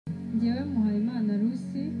Njyewe Muhayimana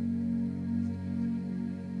Ruth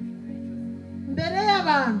imbere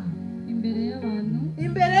y'abantu, imbere y'abantu,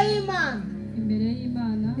 imbere y'Imana, imbere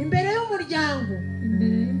y'Imana, imbere y'umuryango,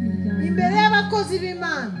 imbere y'umuryango, imbere y'abakozi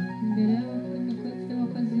b'Imana, imbere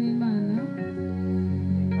y'abakozi b'Imana,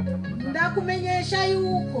 ndakumenyesha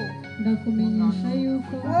yuko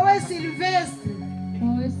wowe Sylvestre,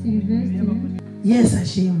 Yesu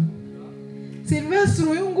ashimwe. Sylvestre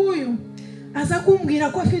uyu nguyu aza kumbwira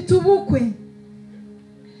ko afite ubukwe.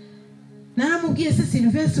 Naramubwiye se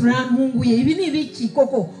Sylvestre urantunguye, ibi ni ibiki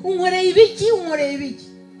koko? Unkoreye ibiki?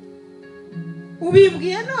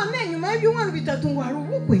 Ubimbwiye none nyuma y'ibyumweru bitatu ngo hari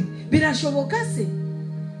ubukwe? Birashoboka se?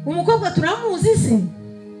 Umukobwa turamuzi se?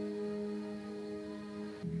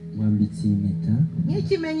 Wambitse impeta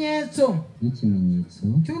nk'ikimenyetso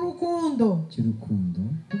cy'urukundo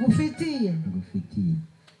ngufitiye.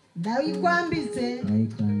 Ndayikwambitse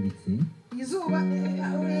izuba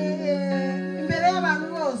imbere y'abantu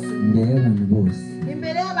bose,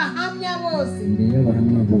 imbere y'abahamya bose,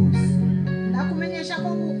 ndakumenyesha ko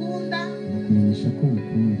ngukunda,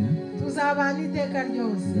 tuzabana iteka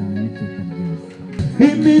ryose.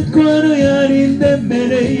 Imitwaro yari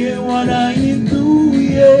ndemereye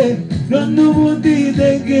warahinduye, none ubundi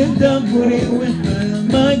ndegenda muri we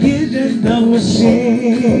magije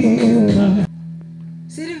ndamushima.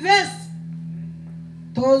 Sylvestre,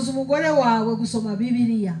 toza umugore wawe gusoma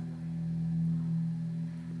Bibiliya.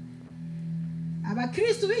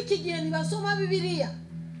 Abakristo b'iki gihe ntibasoma Bibiliya,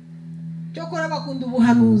 cyokora bakunda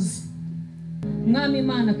ubuhanuzi. Mwami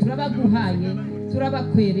Imana turabaguhaye,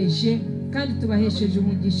 turabakwereje kandi tubahesheje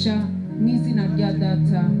umugisha mu izina rya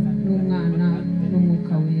Data n'Umwana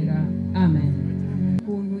n'Umwuka Wera. Amen.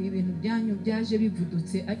 Ukuntu ibintu byanyu byaje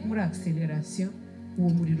bivudutse ari muri acceleration, uwo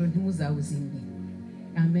muriro ntimuzawuzimye.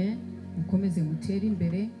 Amen. Mukomeze mutere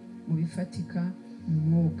imbere mu bifatika mu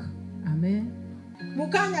mwuka. Amen.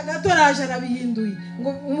 Mukanya gato raje arabihinduye ngo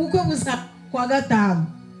umukwe buza kwa gatanu,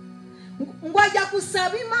 ngo ajya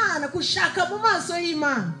gusaba Imana, gushaka mu maso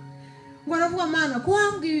y'Imana. Ngo aravuga Mana ko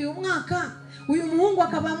wambwiye uyu mwaka uyu muhungu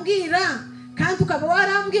akabambwira, kandi ukaba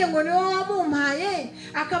warambwiye ngo niwe wamumpaye,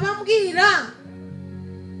 akabambwira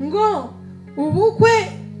ngo ubukwe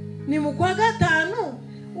ni mu kwa gatanu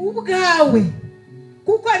ubwawe,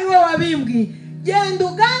 kuko ari we wabimbwiye. Genda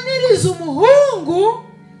uganirize umuhungu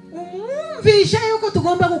umwumvishe yuko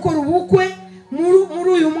tugomba gukora ubukwe muri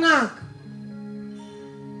uyu mwaka,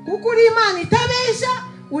 kuko uri Imana itabesha,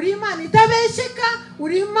 uri Imana itabesheka,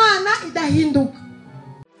 uri Imana idahinduka.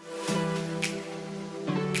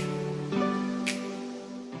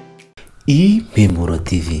 Impemburo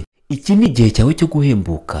TV, iki ni igihe cyawe cyo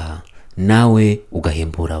guhembuka, nawe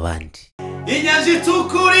ugahembura abandi. Inyanji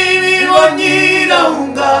tukuri bibonye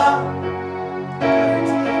irahunga,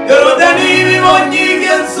 Yorodani bibonye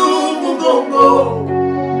igenza umugongo,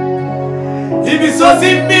 imisozi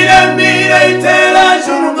miremire itera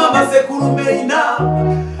juru nk'amasekurume y'intama.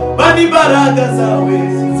 Mani imbaraga zawe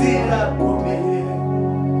zirakomeye,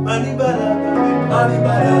 mani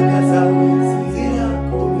imbaraga zawe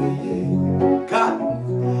zirakomeye,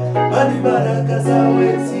 mani imbaraga zawe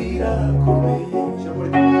zirakomeye.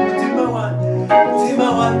 Mutima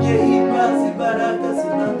wanjye himbaza imbaraga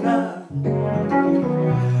z'Imana,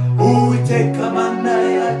 Uwiteka Mana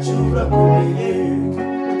yacu urakomeye.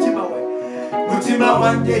 Mutima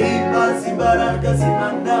wanjye himbaza imbaraga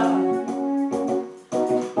z'Imana,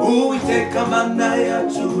 Uwiteka Mana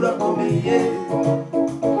yacu urakomeye.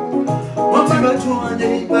 Mutima wanjye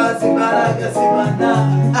himbaza imbaraga z'Imana,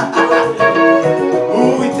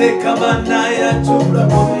 Uwiteka Mana yacu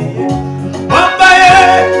urakomeye.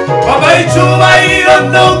 Wambaye icyubahiro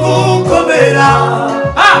no gukomera,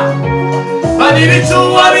 Mana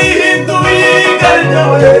ibicuba bihinduye igare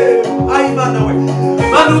ryawe. Ay Mana we,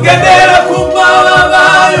 Mana ugendera ku mababa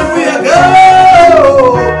y'umuyaga,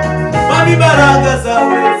 Mana imbaraga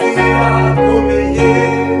zawe zirakomeye.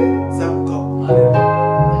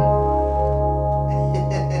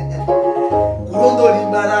 Kurondora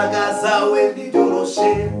imbaraga zawe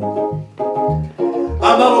ntibyoroshe,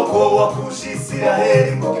 amaboko wakurusha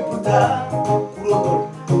Isiraheli mu Giputa.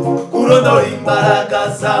 Kurondora imbaraga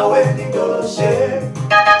zawe ntibyoroshe,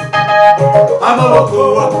 amaboko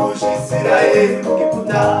wakurusha Isiraheli mu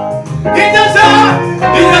Giputa.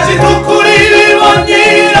 Inyanji tukuri bibonye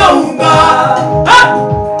irahunga,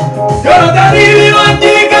 Yorodani bibonye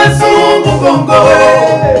igenza umugongo,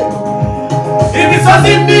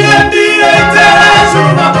 imisozi miremire itera juru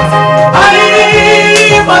nk'amasekurume.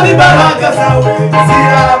 Mani imbaraga zawe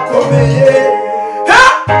zirakomeye.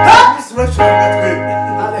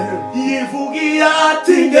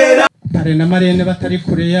 Pare na Marene batari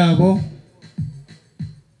kure yabo,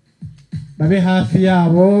 babe hafi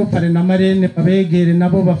yabo pare na marene babegere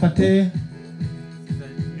nabo bafate.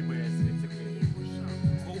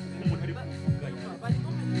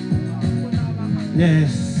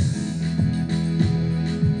 Yes.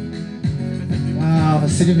 Wow,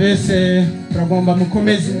 Silvestre turagomba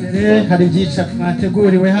mukomeze imbere, hari byica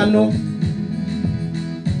mwateguriwe hano.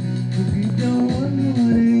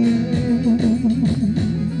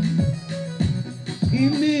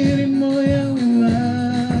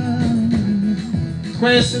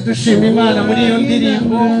 Twese dushima Imana muri iyo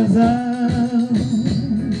ndirimbo.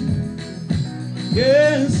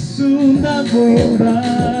 Yesu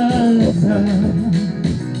ndaguhimbaza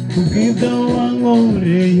kubw'ibyo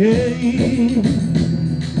wankoreye,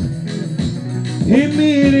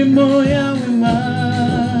 imirimo yawe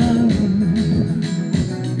Mana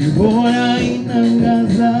ihora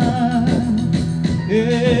intangaza.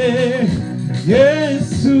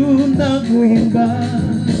 Yesu ndaguhimbaza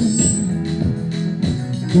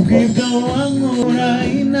kubw'ibyo wankora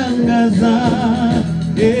intangaza.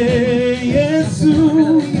 Yesu,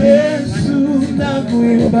 Yesu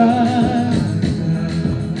ndaguhimbaza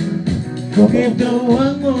kubw'ibyo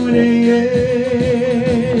wankoreye,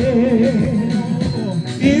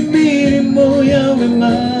 imirimo yawe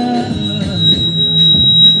Mana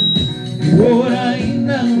ihora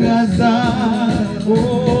intangaza.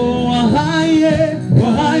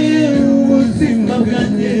 Wahaye ubuzima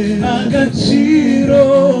bwanjye agaciro,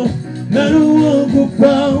 nari uwo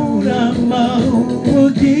gupfa urama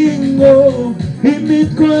ubugingo,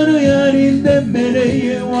 imitwaro yari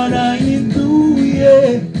indemereye warahinduye,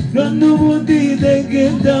 none ubu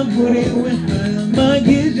ndidegembya muri we,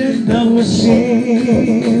 magije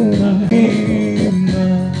ndamushima.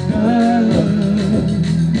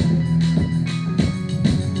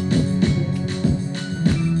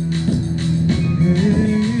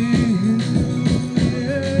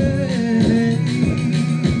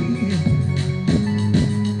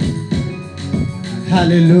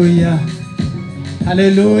 Hallelujah.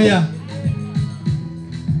 Hallelujah.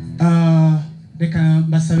 Reka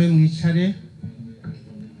basabe mwicare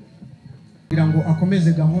kugira ngo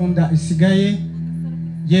akomeze gahunda isigaye.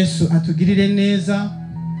 Yesu atugirire neza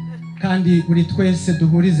kandi buri twese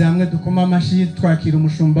duhurize hamwe dukoma amashyi twakira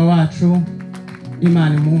umushumba wacu.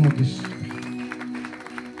 Imana imuhe umugisha.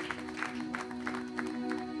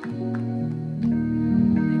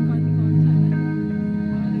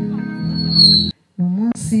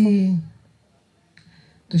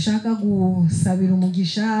 dushaka gusabira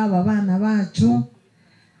umugisha abana bacu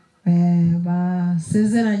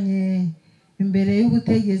basezeranye imbere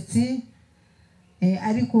y'ubutegetsi,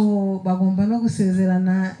 ariko bagomba no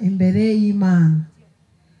gusezerana imbere y'Imana,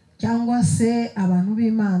 cyangwa se abantu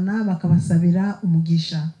b'Imana bakabasabira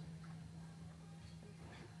umugisha,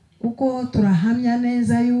 kuko turahamya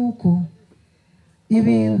neza yuko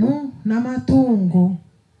ibintu n'amatungo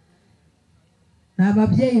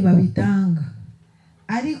n'ababyeyi babitanga,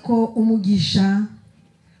 ariko umugisha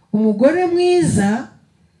umugore mwiza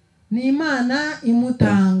ni Imana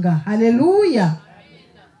imutanga. Haleluya,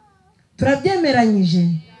 turabyemeranyije.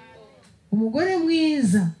 Umugore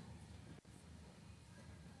mwiza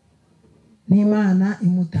ni Imana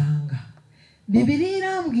imutanga. Bibiliya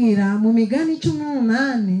irambwira mu Migani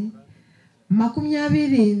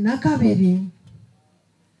 18:22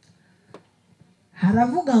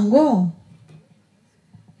 haravuga ngo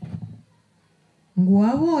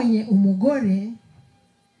wabonye umugore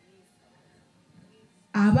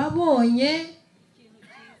ababonye,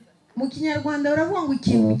 mu Kinyarwanda baravuga ngo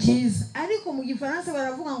ikintu cyiza, ariko mu Gifaransa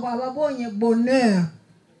baravuga ngo ababonye bonheur.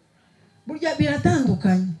 Burya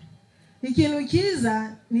biratandukanye. Ikintu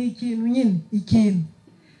cyiza ni ikintu nyine, ikintu,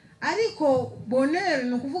 ariko bonheur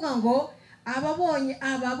ni ukuvuga ngo ababonye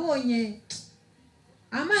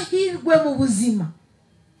amahirwe mu buzima,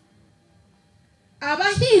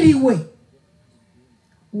 abahiriwe.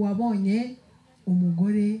 Uwabonye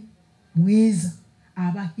umugore mwiza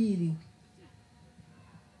abahiriwe.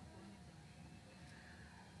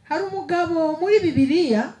 Hari umugabo muri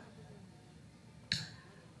Bibiliya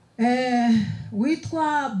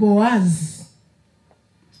witwa Boazi.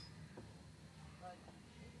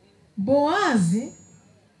 Boazi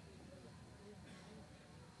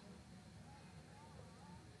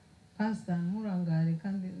Pastor nturangare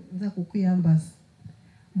kandi nza kukwiyambaza.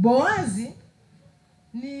 Boazi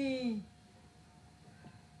ni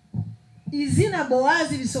izina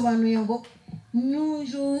Boazi bisobanuye ngo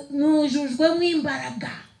nujujwe mu imbaraga,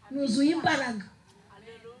 nuzuye imbaraga.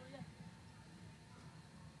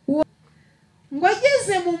 Ngo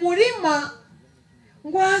ageze mu murima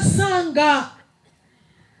ngo ahasanga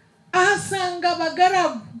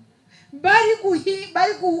abagaragu bari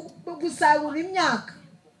gusarura imyaka,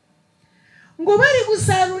 ngo bari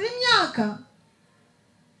gusarura imyaka,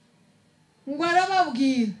 ngo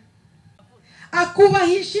arababwira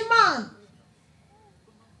akubahisha Imana.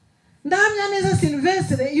 Ndahamya neza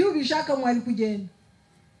Sylvestre, iyo ubishaka mwari kugenda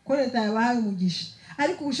ko leta yabahaye umugisha,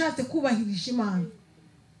 ariko ubushatse kubahirisha Imana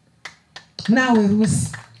nawe Rusi,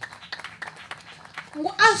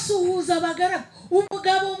 ngo asuhuza abagaragu.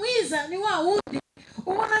 Umugabo mwiza ni wa wundi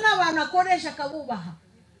ubona n'abantu akoresha akabubaha,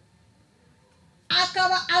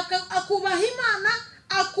 akubaha Imana,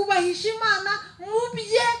 akubahisha Imana mu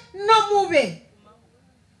bye no mu be.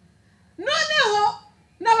 Noneho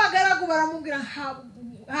n'abagaragu baramubwira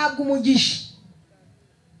habwa umugisha.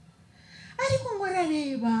 Ariko ngo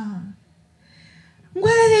arareba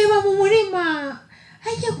mu murima,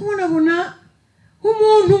 ajya kubonabona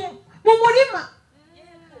umuntu mu murima,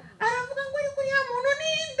 aravuga ngo ariko uriya muntu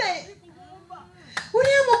ninde,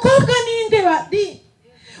 uriya mukobwa ninde,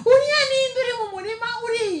 uriya ninde uri mu murima,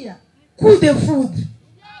 uriya kude food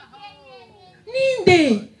ninde.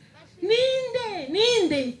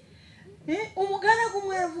 Umugaragu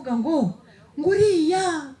umwe aravuga ngo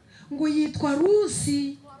uriya ngo yitwa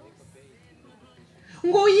Rusi,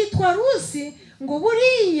 ngo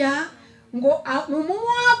buriya ngo ni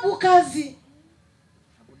umumowabukazi.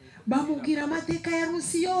 Bamubwira amateka ya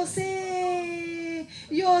Rusi yose.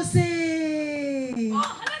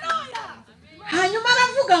 Hanyuma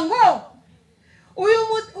aravuga ngo uyu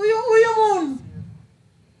muntu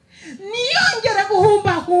niyongere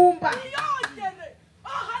guhumbahumba,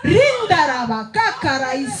 rindaraba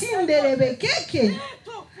kakara isinderebe keke.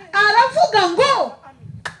 Aravuga ngo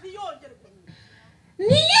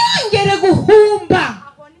niyongere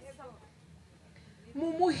guhumba,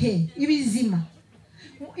 mumuhe ibizima,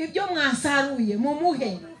 ibyo mwasaruye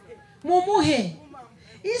mumuhe.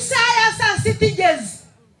 Isaha ya saa sita igeze,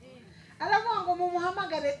 aravuga ngo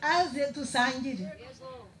mumuhamagare aze dusangire.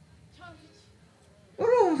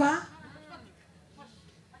 Urumva,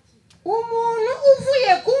 umuntu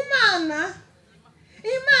uvuye ku Mana,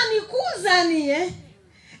 Imana ikuzaniye,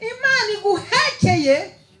 Imana iguhekeye,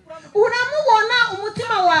 uramubona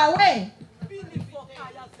umutima wawe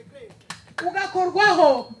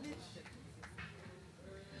ugakorwaho.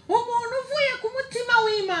 Umuntu uvuye ku mutima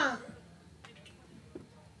w'Imana,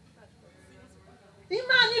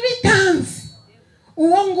 Imana ibitanze,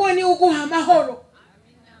 uwo ngo ni uguha amahoro.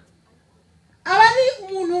 Aba ari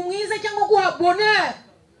umuntu mwiza cyangwa guha bonheur.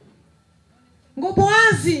 Ngo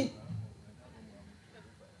Boazi,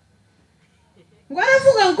 ngo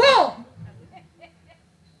aravuga ngo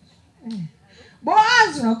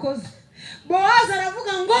Boazi, urakoze. Boazi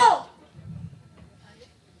aravuga ngo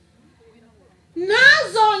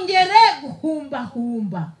ntazongere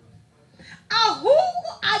guhumbahumba, ahubwo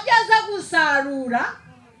ageza gusarura,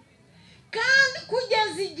 kandi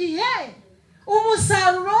kugeza igihe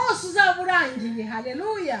umusaruro wose uzaba urangiye.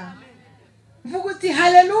 Haleluya, vuga uti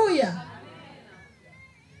haleluya.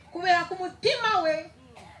 Kubera ko umutima we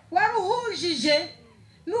waruhujije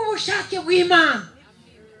n'ubushake bw'Imana,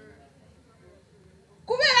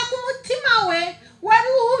 kubera ko umutima we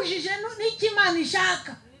waruhujije n'icyo Imana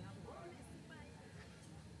ishaka.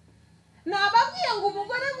 Nababwiye ngo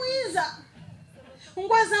umugore mwiza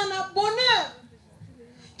ngo azana bonheur,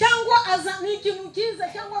 cyangwa azana ikintu cyiza,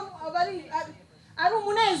 cyangwa ari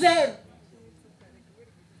umunezero.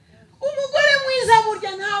 Umugore mwiza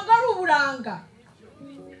burya ntabwo ari uburanga,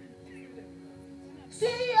 si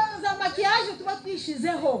za makiyaje tuba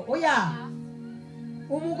twishizeho. Oya,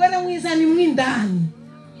 umugore mwiza ni mwindani,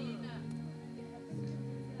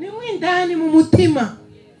 mu mutima.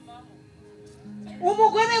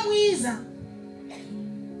 Umugore mwiza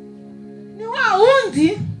ni wa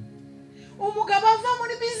wundi umugabo ava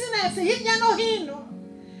muri business hirya no hino,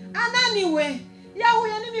 ananiwe,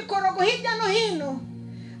 yahuye n'imikorogo hirya no hino,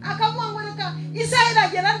 akavuga ngo reka isaha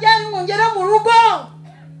iragera ryari ngo ngere mu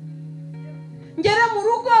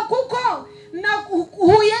rugo, kuko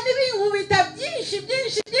nahuye n'ibinkubita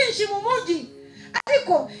byinshi mu mujyi,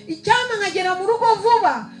 ariko icyampa nkagera mu rugo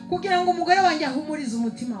vuba kugira ngo umugore wanjye ahumurize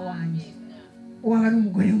umutima wanjye. Uwa ari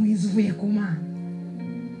umugore mwiza uvuye ku Mana.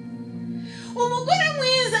 Umugore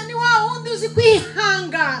mwiza ni wa wundi uzi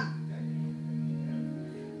kwihangana.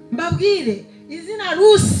 Mbabwire, izina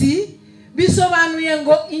Rusi bisobanuye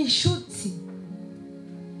ngo inshuti,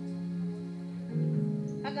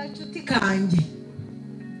 agacuti kanjye.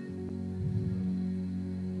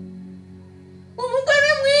 Umugore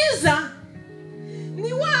mwiza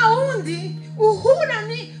ni wa wundi muhura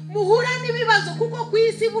ikibazo kuko ku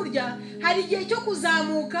isi burya hari igihe cyo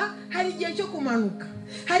kuzamuka, hari igihe cyo kumanuka,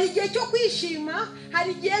 hari igihe cyo kwishima,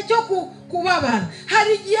 hari igihe cyo kubabara,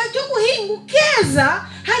 hari igihe cyo guhinga ukeza,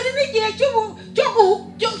 hari n'igihe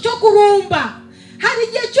cyo kurumba, hari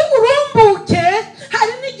igihe cy'uburumbuke,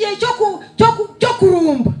 hari n'igihe cyo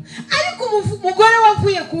kurumba. Ariko umugore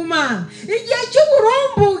wavuye ku Mana, igihe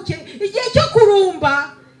cy'uburumbuke, igihe cyo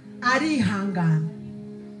kurumba arihangana.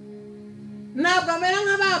 Ntabwo amera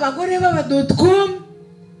nk'aba bagore b'aba.com,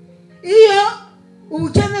 iyo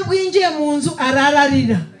ubukene bwinjiye mu nzu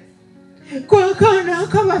arararira. Kwa kana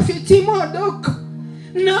bafite imodoka,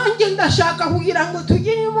 nanjye ndashaka kugira ngo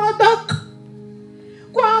tugire imodoka.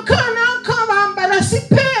 Kwa kana bambara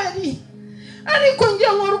siperi, ariko njye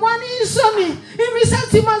nkorwa n'isoni,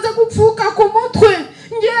 imisatsi imaze gupfuka ku mutwe.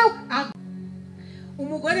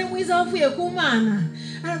 Umugore mwiza wavuye ku Mana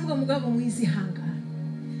aravuga, mugabo mwiza ihangane,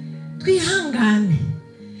 twihangane,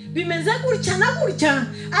 bimeze gutya na gutya,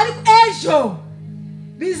 ariko ejo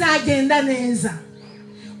bizagenda neza,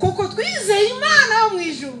 kuko twizeye Imana yo mu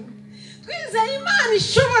ijuru, twizeye Imana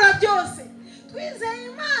ishobora byose, twizeye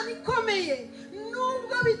Imana ikomeye.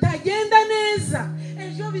 Nubwo bitagenda neza,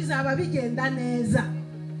 ejo bizaba bigenda neza.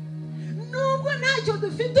 Nubwo ntacyo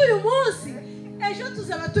dufite uyu munsi, ejo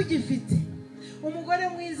tuzaba tugifite. Umugore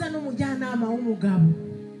mwiza n'umujyanama w'umugabo.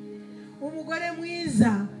 Umugore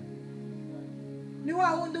mwiza ni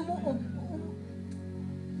wa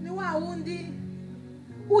wundi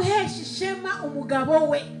uhesha ishema umugabo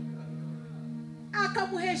we,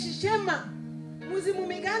 akamuhesha ishema. Muzi mu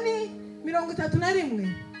Migani 31,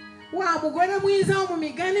 wa mugore mwiza wo mu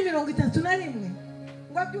Migani 31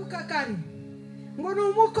 ngo abyuka kare, ngo ni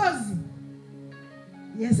umukozi.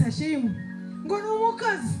 Yesu ashimwe. Ngo ni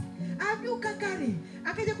umukozi, abyuka kare,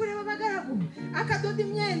 akajya kureba abagaragu, akadoda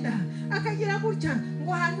imyenda, akagira gutya,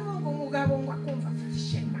 ngo hanyuma ngo umugabo ngo akumva afite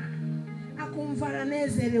ishema, akumva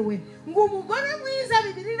aranezerewe. Ngo umugore mwiza,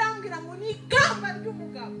 Bibiliya irambwira ngo ni ikamba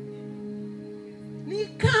ry'umugabo, ni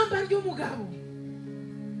ikamba ry'umugabo.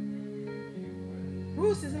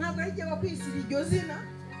 Ruth ntabwo ari jyewe kwisira iryo zina,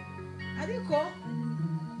 ariko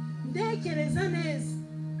ndekereza neza.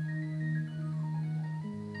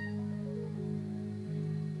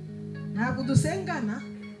 Ntabwo dusengana,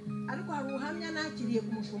 ariko hari ubuhamya nakiriye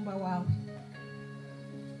ku mushumba wawe.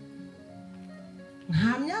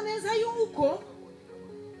 Nhamya neza yuko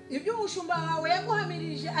ibyo umushumba wawe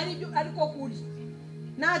yaguhamirije ariko kuri.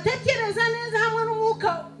 Natekereza neza hamwe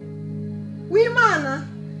n'umwuka w'Imana,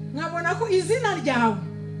 nkabona ko izina ryawe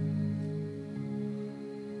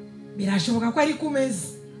birashoboka ko ari kumeze.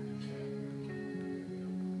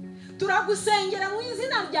 Turagusengera mu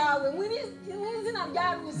izina ryawe, mu izina rya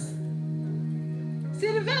Ruth.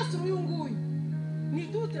 Silvestre uyu nguyu ni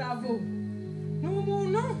tutravo, ni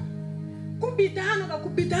umuntu kubita hano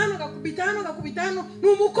gakubita hano gakubita hano gakubita hano, ni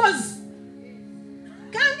umukozi.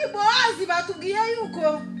 Kandi Boazi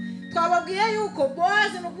twababwiye yuko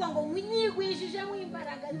Boazi no kuvuga ngo munyigwishije mu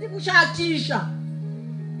imbaraga ndi gushakisha.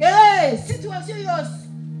 Situation yose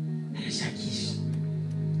arashakisha,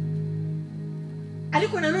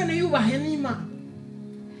 ariko nanone yubahe n'Imana,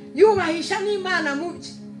 yubahisha n'Imana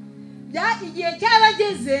mubye. Bya igihe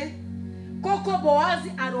cyarageze koko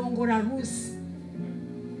Boazi arongora Ruth,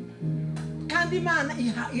 kandi Imana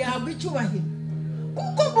ihabwa icyubahiro,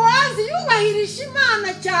 kuko Boazi yubahirisha Imana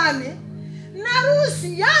cyane. Na Ruth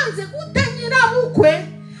yanze gutanyira bukwe,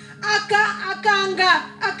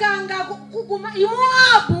 akanga kuguma i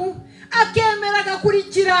Moabu, akemera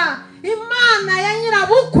agakurikira Imana ya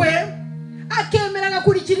nyirabukwe, akemera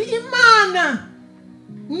agakurikira Imana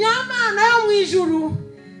nyamana yo mu ijuru.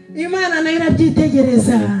 Imana nayo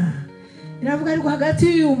irabyitegereza, iravuga ariko hagati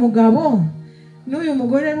y'uyu mugabo n'uyu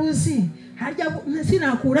mugore Ruth harya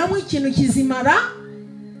sinakuramo ikintu kizimara,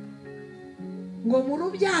 ngo mu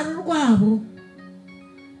rubyaro rwabo,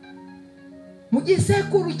 mu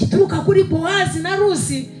gisekuru kituruka kuri Boazi na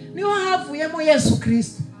Ruth, niho havuyemo Yesu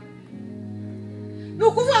Kristo. Ni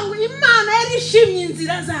ukuvuga ngo Imana yari ishimye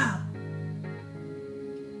inzira zabo.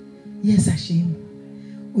 Yesu ashimwe.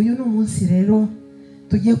 Uyu ni umunsi rero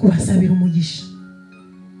tugiye kubasabira umugisha.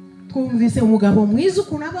 Twumvise umugabo mwiza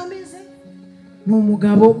ukuntu aba ameze, ni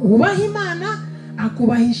umugabo ubaha Imana,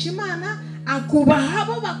 akubahisha Imana, akubaha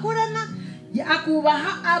abo bakorana,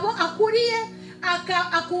 akubaha abo akuriye,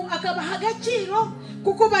 akabaha agaciro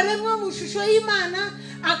kuko baremwe mu shusho y'Imana,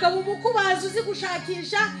 akaba umukubazi uzi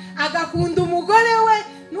gushakisha, agakunda umugore we,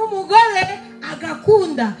 n'umugore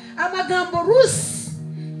agakunda. Amagambo Ruth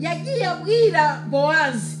yagiye abwira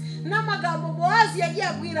Boazi n'amagambo Boazi yagiye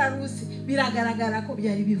abwira Ruth biragaragara ko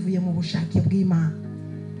byari bivuye mu bushake bw'Imana.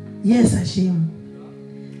 Yesu ashimwe.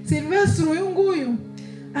 Silvestre uyu nguyu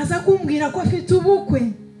aza kumbwira ko afite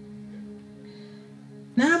ubukwe.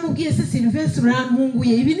 Naramubwiye se Sylvestre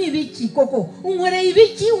urantunguye, ibi ni ibiki koko? Unkoreye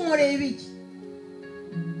ibiki?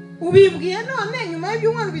 Ubimbwiye none nyuma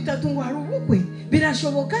y'ibyumweru bitatu ngo hari ubukwe?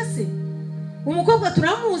 Birashoboka se? Umukobwa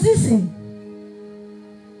turamuzi se?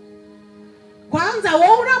 Kwanza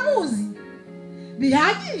wowe uramuzi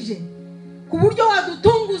bihagije ku buryo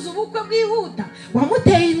wadutunguza ubukwe bwihuta?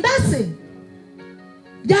 Wamuteye inda se?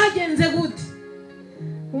 Byagenze gute?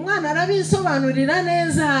 Umwana arabisobanurira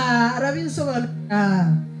neza,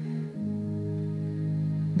 arabisobanurira.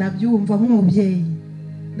 Ndabyumva nk'umubyeyi,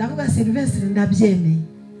 ndavuga Sylvestre ndabyemeye.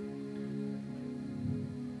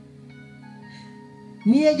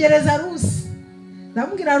 Niyegereza Ruth,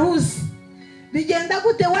 ndamubwira Ruth, bigenda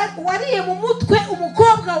gute? Wariye mu mutwe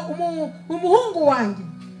umukobwa, umuhungu wanjye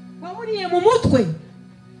wamuriye mu mutwe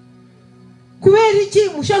kubera iki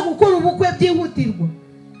mushaka gukora ubukwe byihutirwa?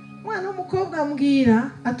 Mwana w'umukobwa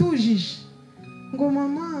ambwira atujije ngo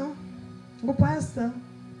mama, ngo pastor,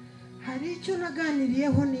 hari icyo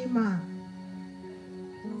naganiriyeho n'Imana.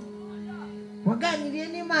 Waganiriye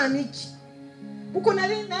n'Imana iki? Kuko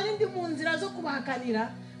nari ndi mu nzira zo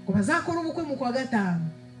kubahakanira ngo bazakora ubukwe mu kwa gatanu.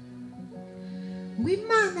 Ngo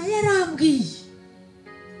Imana yarambwiye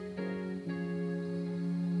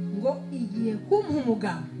ngo igiye kumpa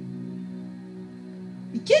umugabo.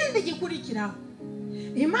 Ikindi gikurikiraho,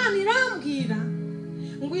 Imana irambwira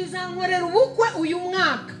ngo izankorera ubukwe uyu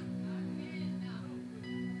mwaka.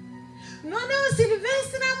 Noneho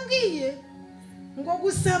Sylvestre arambwiye ngo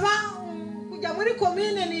gusaba kujya muri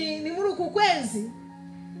commune ni muri uku kwezi,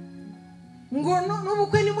 ngo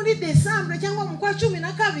n'ubukwe ni muri December cyangwa mu kwa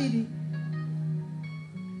 12.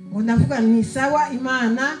 Ngo ndavuga ni sawa,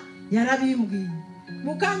 Imana yarabimbwiye.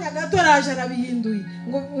 Mu kanya gato raje arabihinduye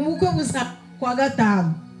ngo ubukwe buza kwa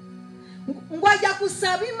gatanu. Ngo ajya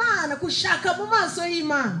gusaba Imana, kushaka mu maso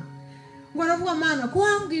y'Imana. Ngo aravuga Mana, ko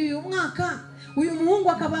wambwiye uyu mwaka uyu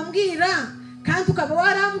muhungu akabambwira, kandi ukaba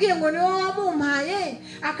warambwiye ngo niwe wamumpaye,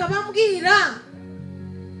 akabambwira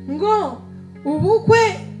ngo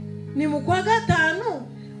ubukwe ni mu kwa gatanu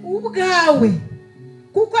ubwawe,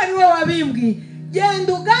 kuko ari wowe wabimbwiye.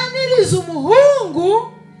 Genda uganiriza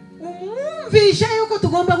umuhungu umwumvisha yuko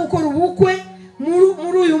tugomba gukora ubukwe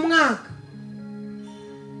muri uyu mwaka,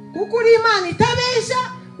 kuko uri Imana itabesha,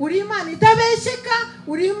 uri Imana itabesheka,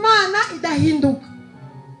 uri Imana idahinduka.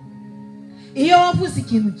 Iyo wavuze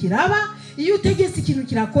ikintu kiraba, iyo utegetse ikintu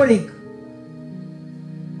kirakoreka.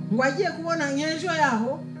 Ngo agiye kubona nyejo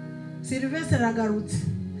yaho Sylvestre aragarutse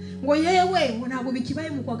ngo yewe, ngo ntabwo bikibaye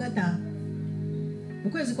mu kwa gatanu, mu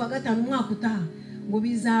kwezi kwa gatanu umwaka utaha, ngo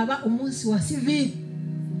bizaba umunsi wa civil.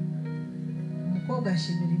 Umukobwa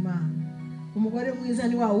ashimira Imana. Umugore mwiza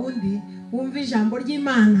ni wa wundi wumva ijambo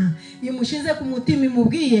ry'Imana imushize ku mutima,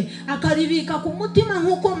 imubwiye akaribika ku mutima,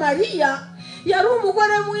 nk'uko Mariya yari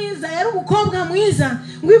umugore mwiza, yari umukobwa mwiza.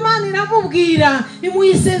 Ngo Imana iramubwira, imuha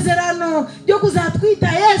isezerano ryo kuzatwita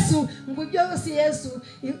Yesu. Ngo byose Yesu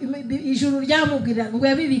ijuru ryamubwira ngo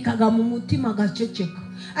yabibikaga mu mutima agaceceka,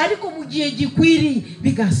 ariko mu gihe gikwiriye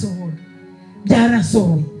bigasohora.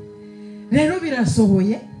 Byarasohoye rero,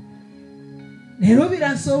 birasohoye.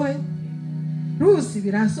 Ruth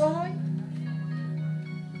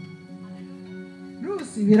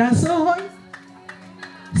birasohoye,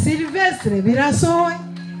 Sylvestre birasohoye.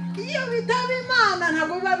 Iyo bitaba Imana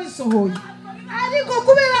ntabwo biba bisohoye, ariko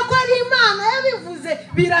kubera ko ari Imana yabivuze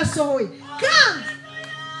birasohoye. Kandi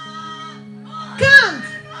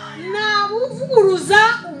nawuvuguruza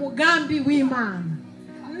umugambi w'Imana,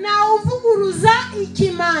 nawuvuguruza icyo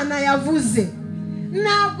Imana yavuze.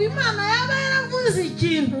 Ntabwo Imana yaba yaravuze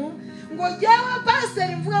ikintu ngo jyewe pastor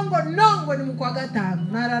mvuga ngo no, ngo ni mu kwa gatanu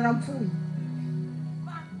nararapfuye.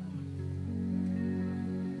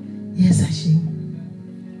 Yesu ashimwe,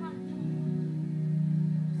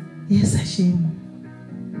 Yesu ashimwe.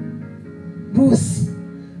 Ruth,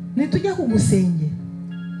 nitujya kugusengera,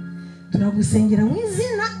 turagusengera mu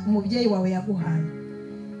izina umubyeyi wawe yaguhaye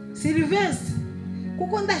Sylvestre,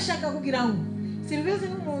 kuko ndashaka kugira ngo Sylvestre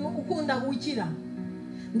ni umuntu ukunda gukira.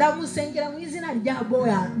 Ndamusengera mu izina rya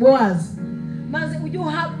Boaz, maze ujye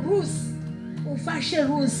uha Ruth, ufashe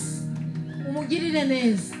Ruth, umugirire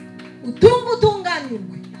neza,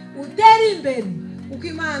 utunganirwe, utere imbere, uko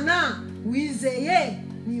Imana wizeye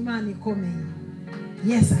ni Imana ikomeye.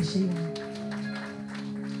 Yesu ashimwe.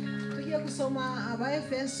 Tugiye gusoma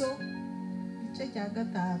Abaefeso igice cya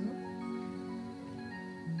 5.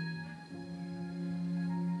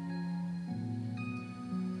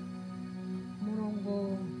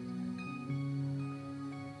 Murongo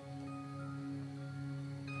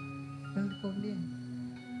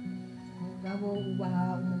umugabo ubaha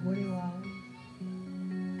umugore wawe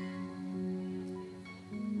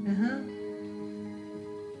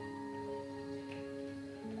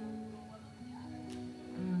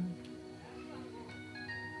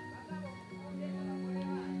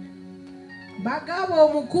bagabo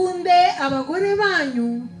mukunde abagore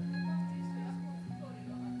banyu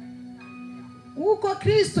uko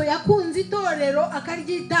Kristo yakunze itorero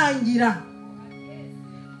akaryitangira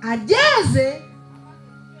ageze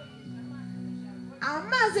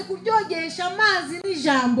amaze kuryogesha amazi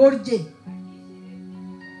n'ijambo rye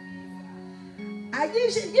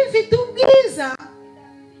gifite ubwiza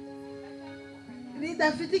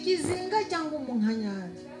ridafite ikizinga cyangwa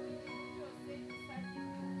umunkanyari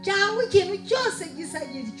cyangwa ikintu cyose gisa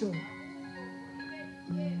gityo,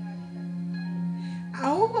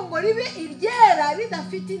 ahubwo ngo ribe iryera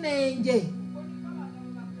ridafite inenge.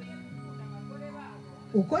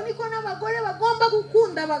 Uko niko n'abagore bagomba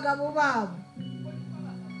gukunda abagabo babo,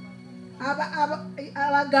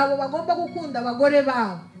 abagabo bagomba gukunda abagore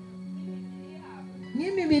babo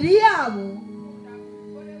n'imibiri yabo.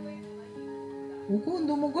 Ukunda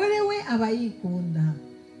umugore we aba yikunda.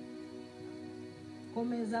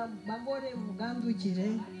 Komeza bagore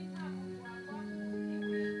mugandukire,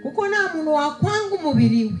 kuko nta muntu wakwanga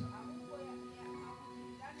umubiri we,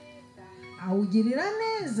 awugirira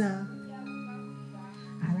neza,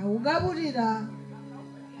 arawugaburira,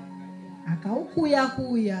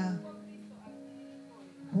 akawukuyakuya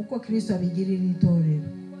nkuko Kristo abigirira itorero,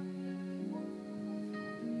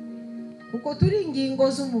 kuko turi ingingo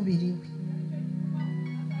z'umubiri we.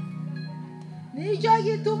 Nicyo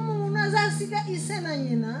gituma umuntu azasiga ise na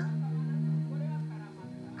nyina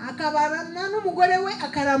akabana n'umugore we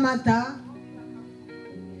akaramata,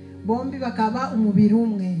 bombi bakaba umubiri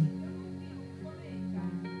umwe.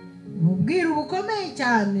 Ubwiru bukomeye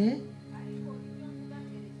cyane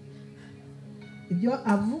ibyo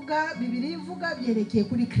avuga, Bibiliya ivuga byerekeye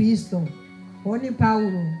kuri Kristo. Uwo ni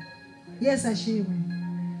Pawulo. Yesu ashimwe.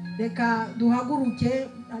 Reka duhaguruke,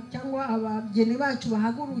 cyangwa abageni bacu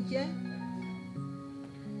bahaguruke.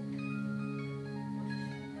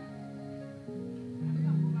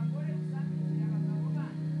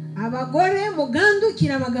 Abagore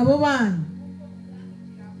mugandukira abagabo banyu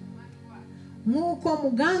nk'uko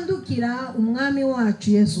mugandukira umwami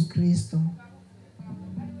wacu Yesu Kristo.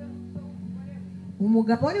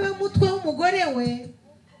 Umugabo niwe mutwe w'umugore we,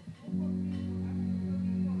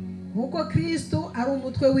 nk'uko Kristo ari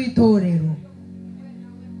umutwe w'itorero,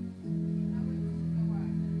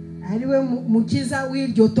 ari we mukiza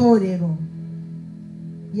w'iryo torero.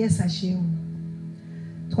 Yesu ashimwe.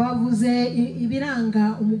 Twavuze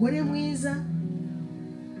ibiranga umugore mwiza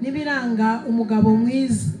n'ibiranga umugabo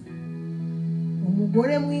mwiza.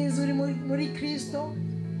 Umugore mwiza uri muri Kristo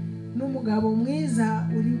n'umugabo mwiza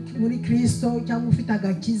uri muri Kristo cyangwa ufite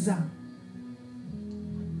agakiza.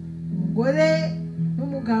 Umugore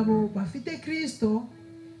n'umugabo bafite Kristo,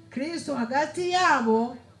 Kristo hagati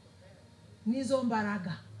yabo nizo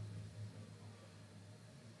mbaraga.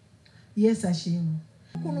 Yesu ashimwe.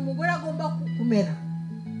 Ukuntu umugore agomba kumera,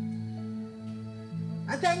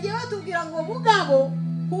 atangiye batubwira ngo mugabo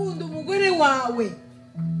kunda umugore wawe.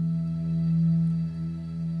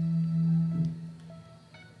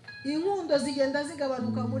 Inkundo zigenda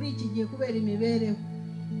zigabanuka muri iki gihe kubera imibereho.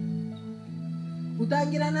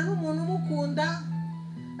 Utangirana n'umuntu umukunda,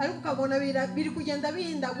 ariko ukabona biri kugenda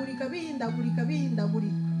bihindagurika.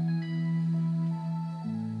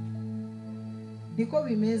 Niko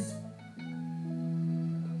bimeze.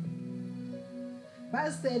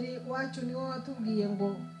 Pasiteri wacu niwe watubwiye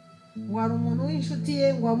ngo hari umuntu w'inshuti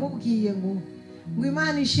ye ngo wamubwiye ngo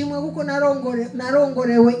Imana ishimwe kuko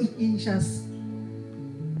narongorewe i Kinshasa.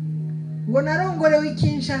 Ngo narongorewe i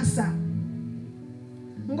Kinshasa,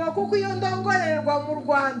 ngo kuko iyo ndongorerwa mu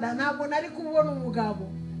Rwanda ntabwo nari kubona umugabo.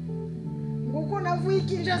 Ngo uko navuye i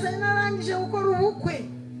Kinshasa narangije gukora ubukwe,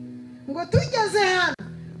 ngo tugeze hano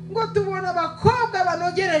ngo tubona abakobwa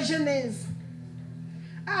banogereje neza,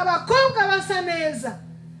 abakobwa basa neza,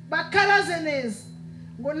 bakaraze neza,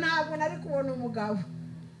 ngo ntabwo nari kubona umugabo.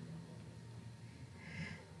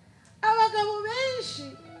 Abagabo benshi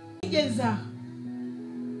bigeza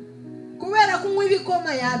kubera kunywa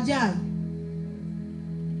ibikoma yabyaye,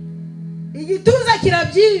 igituza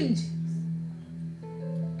kirabyimbye,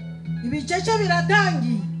 ibicece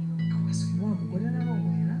biratangiye. Uyu wa mugore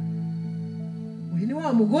narongorera, uyu ni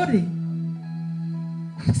wa mugore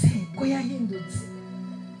ko yahindutse,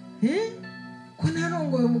 ko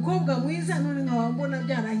narongoye umukobwa mwiza none nkaba mbona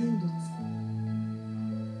byarahindutse.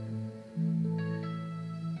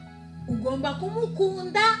 Ugomba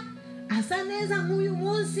kumukunda asa neza nk'uyu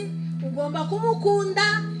munsi, ugomba kumukunda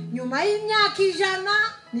nyuma y'imyaka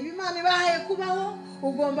 100 niba Imana ibahaye kubaho.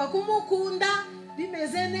 Ugomba kumukunda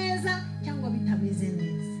bimeze neza cyangwa bitameze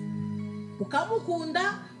neza, ukamukunda,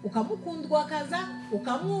 ukamukundwakaza,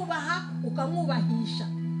 ukamwubaha, ukamwubahisha.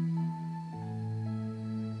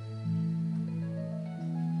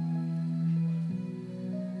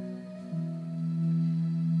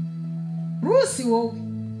 Ruth wowe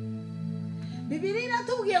Bibiliya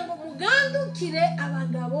iratubwiye ngo mugandukire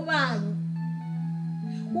abagabo banyu.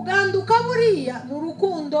 Kuganduka buriya ni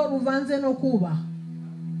urukundo ruvanze no kubaha,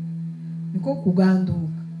 niko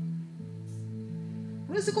kuganduka.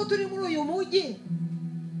 Rusi ko turi muri uyu mujyi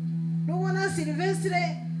nubona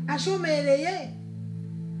Silvestre ashomereye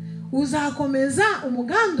uzakomeza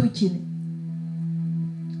umugandukire?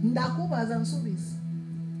 Ndakubaza nsubiza.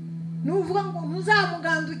 Nuvuga ngo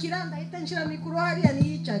ntuzamugandukira ndahita nshira mikuru hariya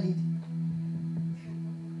niyicarire.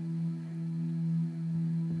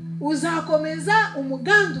 Uzakomeza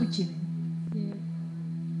umugandukire?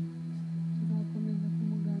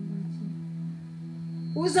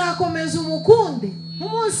 Uzakomeza umukunde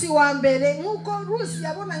nk'umunsi wa mbere nk'uko Ruth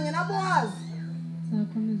yabonanye na Boazi?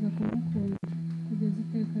 Uzakomeza kumukunda kugeza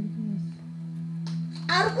iteka ryose.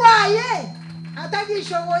 Arwaye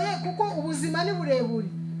atagishoboye kuko ubuzima ni burebure,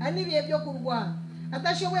 ari n'ibihe byo kurwara,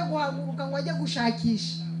 atashoboye guhaguruka ngo ajye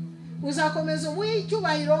gushakisha. Uzakomeza umuhe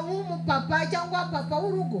icyubahiro nk'umupapa cyangwa papa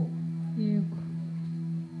w'urugo? Yego.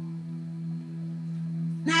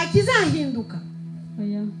 Nta kizahinduka?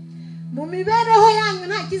 Oya. Mu mibereho yanyu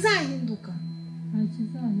nta kizahinduka? Nta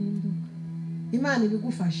kizahinduka. Imana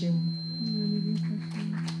ibigufashemo. Imana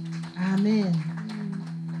ibigufashemo. Amen.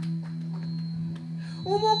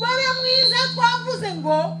 Umugore mwiza twavuze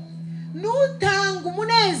ngo nutanga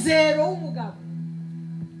umunezero w'umugabo.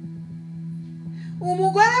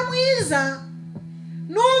 Umugore mwiza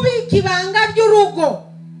nubika ibanga ry'urugo.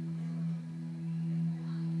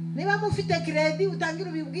 Niba mufite credit utangira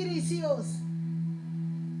ubibwira isi yose.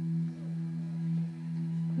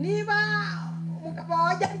 Niba umugabo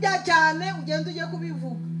wajya rya cyane ugenda ujye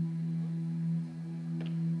kubivuga.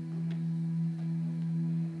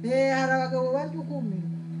 Hari abagabo barya ukumira,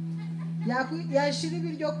 yashira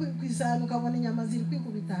ibiryo ku isahani ukabona inyama ziri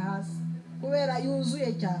kwikubita hasi kubera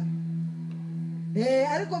yuzuye cyane.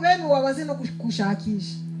 Ariko bene wabaze no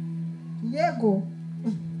gushakisha. Yego.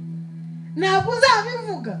 Ntabwo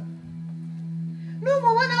uzabivuga.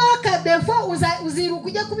 Numubona akadefo uziruka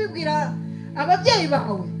ujya kubibwira ababyeyi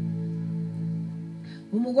bawe.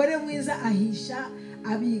 Umugore mwiza ahisha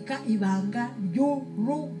abika ibanga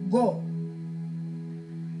ry'urugo.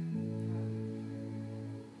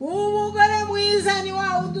 Umugore mwiza ni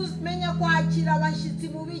wa udumenya kwakira abashyitsi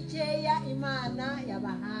mu bikeya Imana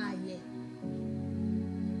yabahaye.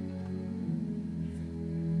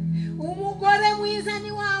 Umugore mwiza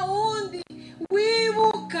ni wa wundi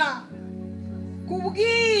wibuka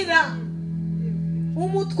kubwira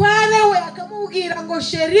umutware we akamubwira ngo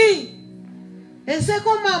sheri, ese ko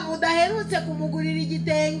mama udaherutse kumugurira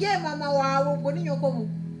igitenge mama wawe ubwo ni nyoko buko?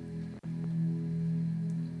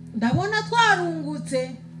 Ndabona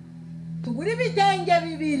twarungutse tugura ibitenge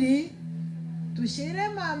bibiri tushire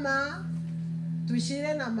mama,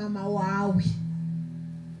 tushire na mama wawe.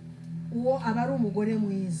 Uwo aba ari umugore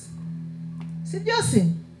mwiza. Si byose?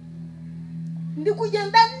 Ndi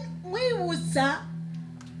kugenda mwibutsa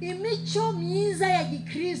imico myiza ya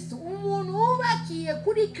Gikristo. Umuntu wubakiye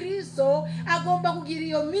kuri Kristo agomba kugira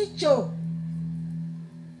iyo mico.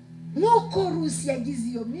 Nk'uko Ruth yagize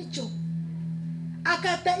iyo mico.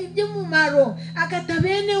 Akata iby'umumaro, akata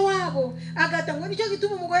bene wabo, akata ngo nicyo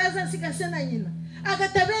gituma umugore azasiga se na nyina.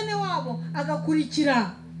 Akata bene wabo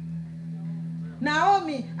agakurikira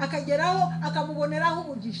Naomi, akageraho akamuboneraho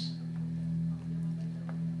umugisha.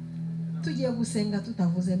 Tugiye gusenga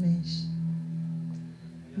tutavuze menshi.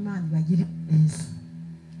 Imana ibagire neza.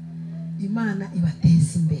 Imana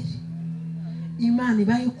ibateze imbere. Imana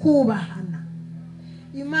ibahe kubahana.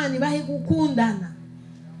 Imana ibahe gukundana.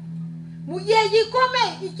 Mu gihe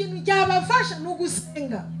gikomeye ikintu cyabafasha ni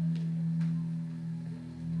ugusenga.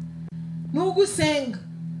 Ni ugusenga.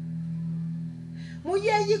 Mu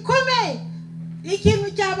gihe gikomeye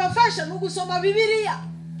ikintu cyabafasha ni ugusoma Bibiliya.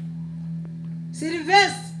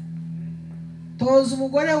 Silvestre, toza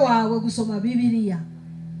umugore wawe gusoma Bibiliya.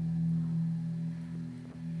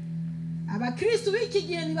 Abakristo b'iki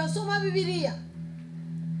gihe ntibasoma Bibiliya,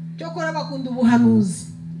 cyokora bakunda ubuhanuzi.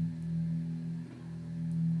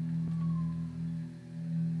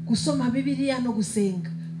 Gusoma Bibiliya no gusenga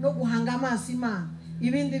no guhanga amaso Imana,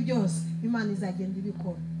 ibindi byose Imana izagenda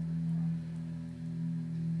ibikora.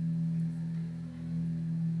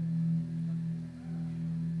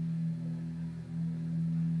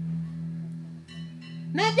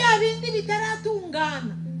 Na bya bindi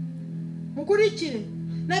bitaratungana mukurikire,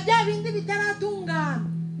 na bya bindi bitaratungana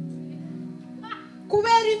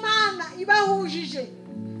kubera Imana ibahujije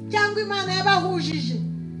cyangwa Imana yabahujije,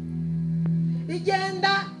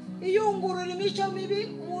 igenda iyungurura imico mibi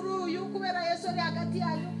muri uyu kubera Yesu ari hagati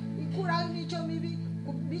yanyu, ikuraho imico mibi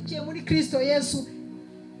biciye muri Kristo Yesu,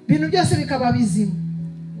 ibintu byose bikaba bizima.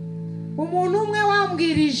 Umuntu umwe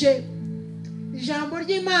wambwirije ijambo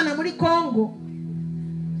ry'Imana muri Kongo,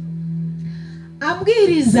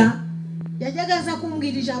 ambwiriza yajyaga aza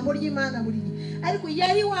kumbwira ijambo ry'Imana buri gihe, ariko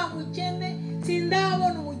yari wa mukene,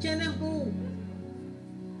 sindabona umukene nk'uwo.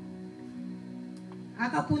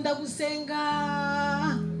 Akakunda gusenga,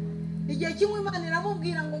 igihe kimwe Imana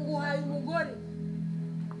iramubwira ngo nguhaye umugore,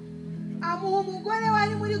 amuha umugore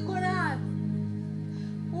wari muri korali.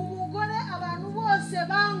 Umugore abantu bose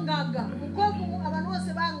bangaga, umukobwa abantu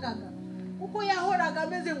bose bangaga, kuko yahoraga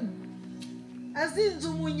ameze azinze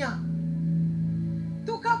umunya.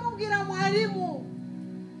 Tukamubwira mwalimu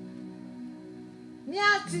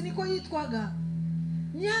Nyati, niko yitwaga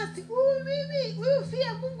Nyati, ufie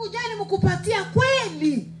Mungu jani mukupatia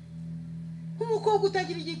kweli. Umukobwa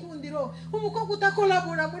utagira igikundiro, umukobwa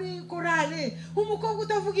utakolabora muri korale, umukobwa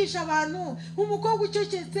utavugisha abantu, umukobwa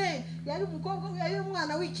ucecetse. Yari umukobwa, yari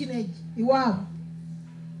umwana w'ikinege iwabo,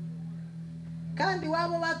 kandi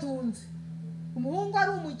iwabo batunze. Umuhungu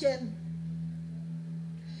ari umukene.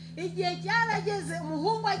 Igihe cyarageze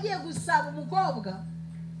umuhungu agiye gusaba umukobwa,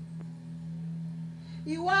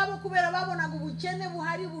 iwabo kubera babonaga ubukene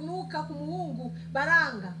buhari bunuka ku muhungu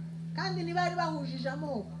baranga, kandi ntibari bahujije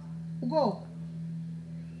amoko ubwoko.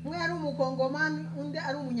 Umwe ari umukongomani, undi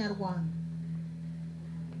ari umunyarwanda,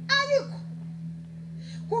 ariko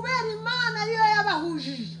kubera Imana ariyo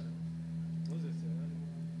yabahujije,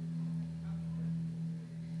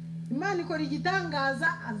 Imana ikora igitangaza,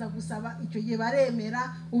 aza gusaba. Icyo gihe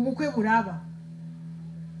baremera, ubukwe buraba.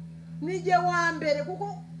 Nijye wa mbere,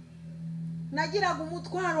 kuko nagiraga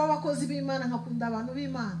umutwaro w'abakozi b'Imana, nkakunda abantu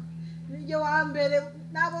b'Imana. Nijye wa mbere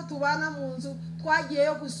nabo tubana mu nzu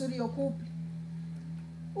twagiyeyo gusura iyo couple.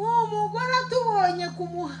 Uwo mugore atubonye ku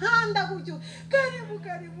muhanda gutyo, karibu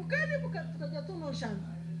karibu karibu, tukajya tunoshana,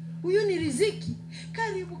 uyu ni Riziki,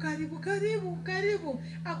 karibu karibu karibu karibu.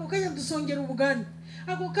 Ako kanya dusongera ubugari,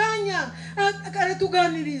 ako kanya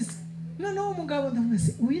aratuganiriza. Noneho umugabo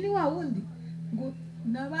ndamwese, uyu ni wa wundi ngo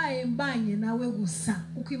nabaye mbanye nawe gusa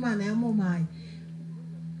uko Imana yamumaye.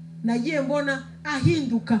 Nagiye mbona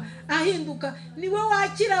ahinduka, niwe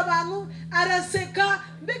wakira abantu, araseka.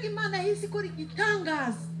 Mbega Imana yisi ikora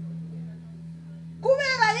igitangaza.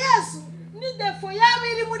 Kubera Yesu ni defo yaba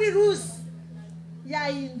iri muri Ruth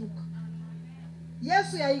yahinduka,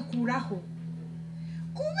 Yesu yayikuraho.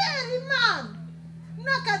 Kubera Imana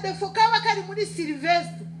n'akadefo kaba kari muri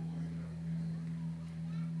Silvestre,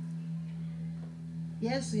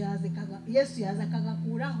 Yesu yaza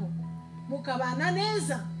akagakuraho, mukabana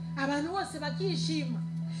neza, abantu bose bakishima,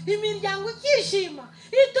 imiryango ikishima,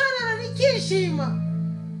 itorero rikishima,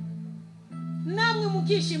 namwe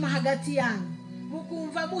mukishima hagati yanyu,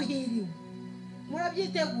 mukumva muhiriwe.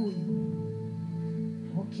 Murabyiteguye?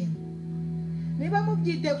 Okay. Niba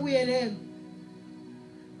mubyiteguye rero,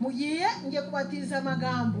 mugiye ngiye kubatiza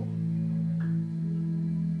amagambo.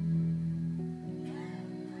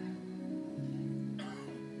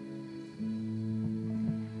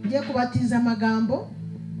 Ngiye kubatiza amagambo.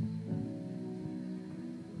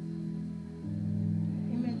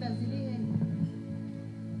 Impeta ziri he?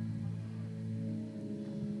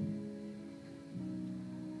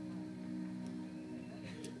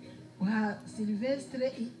 Wa Silvestre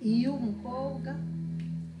iyo umukobwa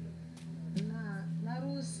na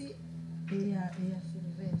Rusi ya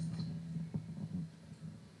Silvestre.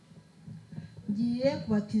 Ngiye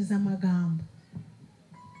kubatiza amagambo.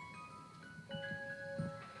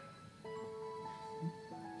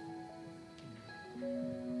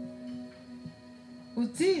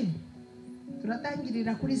 Uti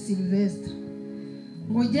turatangirira kuri Silvestre.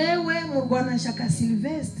 Ngo jewe mu Rwanashyaka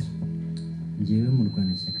Silvestre, njyewe mu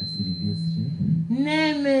Rwanashyaka Silvestre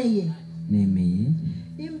nemeye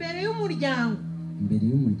imbere y'umuryango,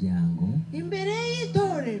 imbere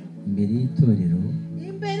y'itorero,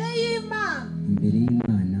 imbere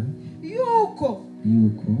y'Imana, yuko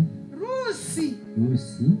Rusi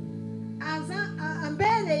aza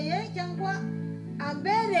ambereye, cyangwa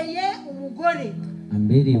ambereye umugore,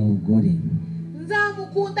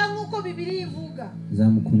 nzamukunda nk'uko Bibiliya ivuga,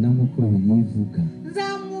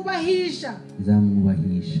 nzamwubahisha,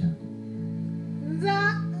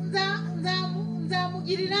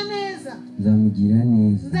 nzamugirira neza,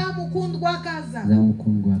 nzamukundwakaza.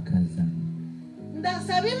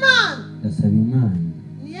 Ndasaba Imana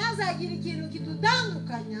ntiyazagira ikintu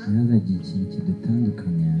kidutandukanya,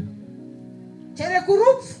 kereka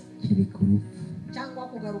urupfu cyangwa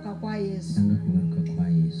kugaruka kwa Yesu.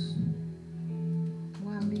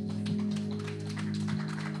 Mwambike.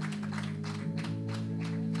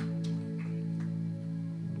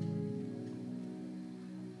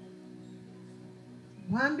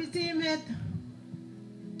 Mwambitse impeta.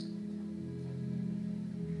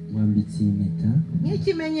 mwambitse impeta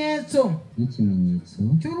Nk'ikimenyetso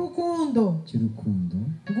cy'urukundo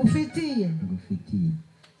ngufitiye.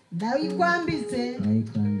 Ndayikwambitse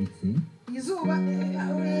izuba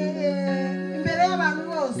imbere y'abantu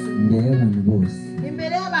bose,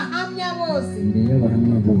 imbere y'abahamya bose.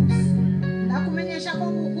 Ndakumenyesha ko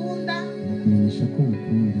ngukunda,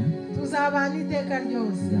 tuzabana iteka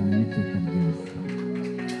ryose.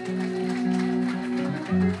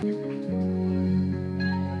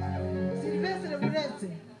 Silvestre buretse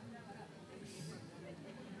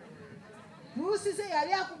Ruth se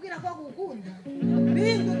yari yakubwira ko agukunda,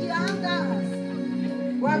 bihindukiye ahangaha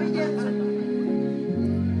wabigenza.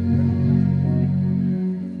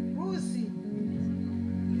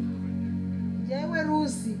 Njyewe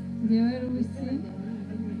Rusi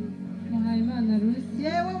Muhayimana Rusi.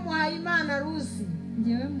 Njyewe Muhayimana Rusi.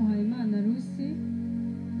 Njyewe Muhayimana Rusi.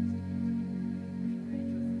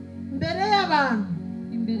 Imbere y'abantu.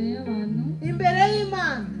 Imbere y'abantu. Imbere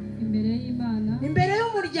y'Imana. Imbere y'Imana. Imbere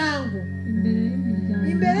y'umuryango. Imbere y'umuryango.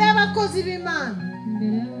 Imbere y'abakozi b'Imana.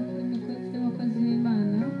 Imbere y'abakozi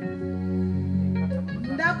b'Imana.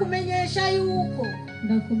 Ndakumenyesha yuko.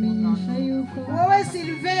 Ndakumenyesha yuko. Wowe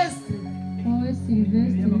Silvestre. Wowe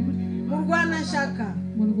Silvestre. Murwanashyaka.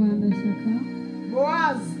 Murwanashyaka.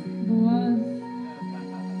 Boaz.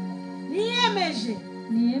 Niyemeje.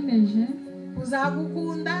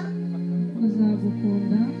 Kuzagukunda.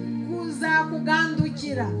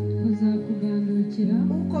 Kuzakugandukira.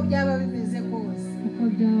 Uko byaba bimeze kose.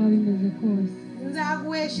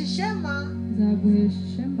 Nzaguhesha ishema.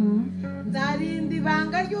 Nzarinda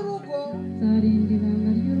ibanga ry'urugo.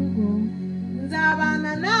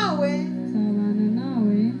 Nzabana nawe.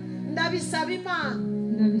 Ndabisaba Imana.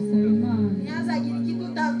 Ntihazagira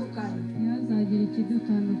ikidutandukanya.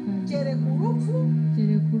 Kereka urupfu.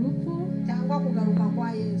 Cyangwa kugaruka kwa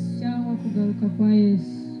Yesu.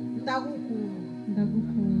 Ndagukunda.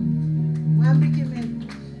 Mwambike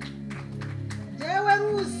impeta. Njyewe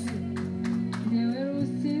Rusi.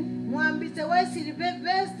 Mwambitse we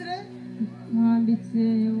Silvestre.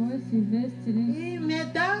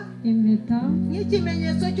 Impeta.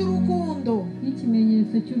 Nk'ikimenyetso cy'urukundo.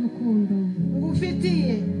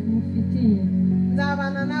 Ngufitiye.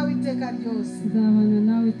 Nzabana nawe iteka ryose.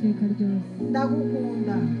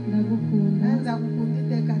 Ndagukunda. Nzagukunda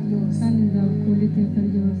iteka ryose.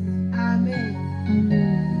 Amen.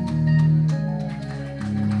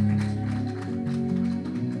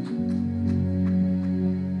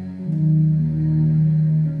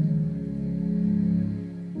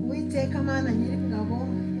 Uwiteka Mana Nyir'ingabo,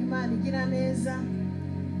 Imana igira neza,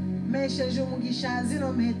 mpesheje umugisha zino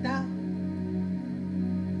mpeta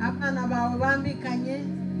abana bawe bambikanye.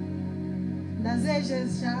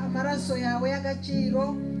 Ndazejesha amaraso yawe y'agaciro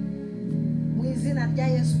mu izina rya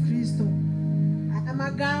Yesu Kristo. Aya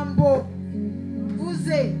magambo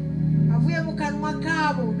vuze avuye mu kanwa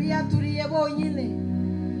kabo biyaturiye bonyine,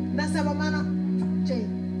 ndasaba Mana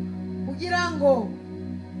kugira ngo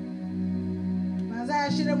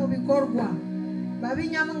bazayashire mu bikorwa,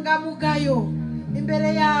 babinyangamugayo imbere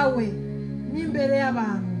yawe n'imbere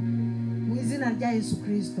y'abantu mu izina rya Yesu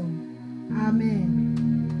Kristo. Amen.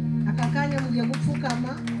 Aka kanya mugiye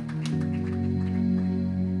gupfukama.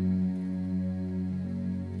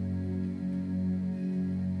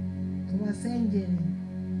 Tubasengere.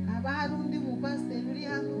 Haba hari undi mupasiteri uri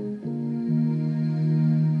hano?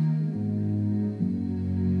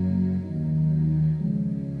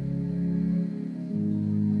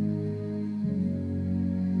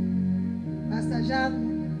 Pastor Jean.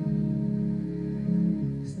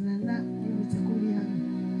 Sinanda yibutse ko uri hano.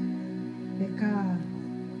 Reka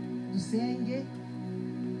dusenge.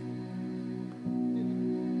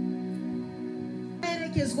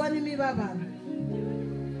 Herekezwa n'imibabaro.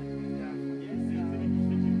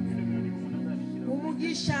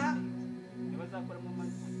 Umugisha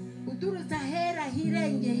uturutse ahera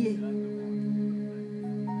hirengeye.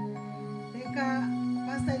 Reka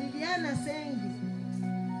Pastor Liliana asenge.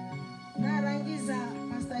 Narangiza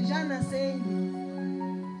Pastor Jean asenge.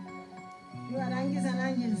 Niwarangiza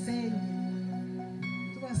nanjye nsenge.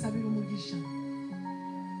 Tubasabira umugisha.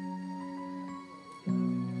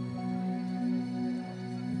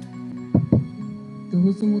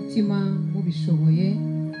 Duhuze umutima mubishoboye,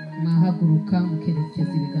 mwahaguruka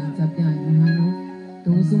mukerekeza ibiganza byanyu hano.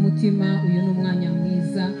 Duhuze umutima, uyu ni umwanya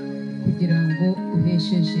mwiza kugira ngo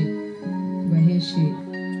tubaheshe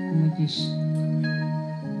umugisha.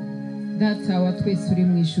 Data wa twese uri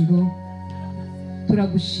mu ijuru,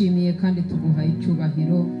 turagushimiye kandi tuguhaye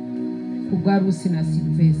icyubahiro kubwa Rusi na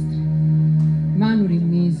Silvestre. Mana uri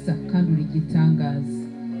mwiza kandi uri gitangaza.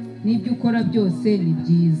 n'ibyo ukora byose ni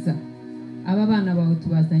byiza. Aba bana bawe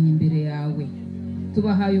tubazanye imbere yawe,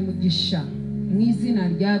 tubahaye umugisha mu izina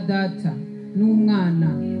rya Data n'Umwana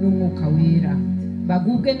n'Umwuka Wera.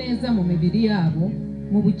 Bagubwe neza mu mibiri yabo,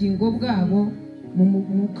 mu bugingo bwabo, mu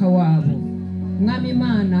mwuka wabo. Mwami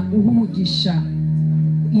Imana uha umugisha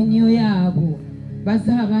inyo yabo,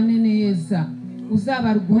 bazabane neza,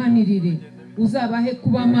 uzabarwanirire, uzabahe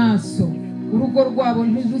kuba maso, urugo rwabo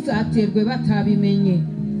ntiruzaterwe batabimenye,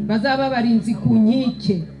 bazaba barinzi ku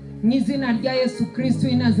nkike mu izina rya Yesu Kristo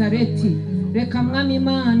w'i Nazareti. Reka Mwami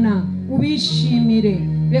Imana ubishimire,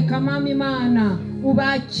 reka Mwami Imana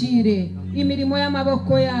ubakire imirimo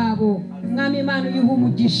y'amaboko yabo. Mwami Imana uha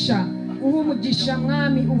umugisha, uha umugisha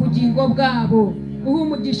Mwami ubugingo bwabo, uha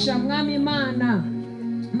umugisha Mwami Imana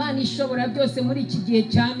ishobora byose. Muri iki gihe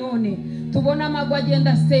cya none tubona amagwa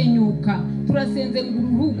agenda asenyuka, turasenze ngo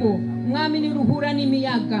urugo Mwami niruhura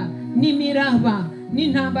n'imiyaga n'imiraba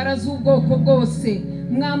n'intambara z'ubwoko bwose,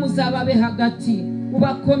 Mwami uzababe hagati,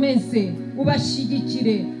 ubakomeze,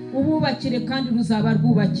 ubashyigikire, ububakire kandi ruzaba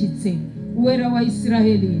rwubakitse. Uwera wa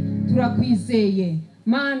Isiraheli turakwizeye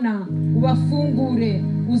Mana, ubafungure,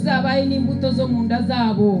 uzabahe n'imbuto zo mu nda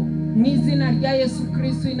zabo mu izina rya Yesu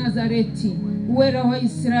Kristo w'i Nazareti. Uwera wa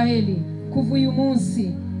Isiraheli, kuva uyu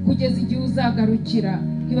munsi kugeza igihe uzagarukira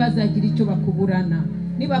ntibazagira icyo bakuburana.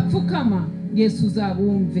 Nibapfukama Yesu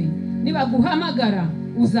uzabumve, nibaguhamagara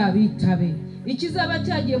uzabitabe. Ikizaba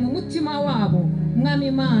cyagiye mu mutima wabo Mwami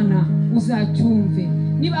Imana uzacyumve,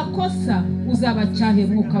 nibakosa uzabacyahe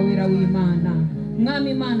Mwuka Wera w'Imana.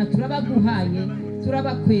 Mwami Imana turabaguhaye,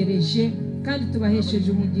 turabakwereje kandi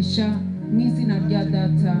tubahesheje umugisha mu izina rya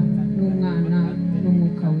Data n'Umwana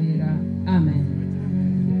n'Umwuka Wera. Amen.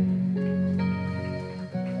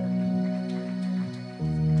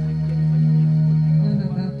 Mana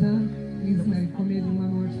Data, mu izina rikomeye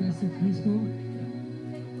ry'Umwami wacu Yesu Kristo,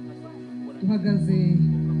 duhagaze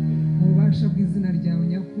mu bubasha bw'izina ryawe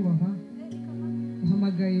nyakubahwa,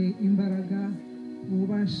 uhamagaye imbaraga,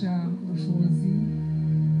 ububasha, ubushobozi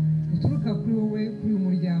buturuka kuri wowe, kuri uyu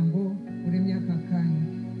muryango uremye aka kanya.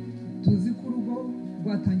 Tuzi ko urugo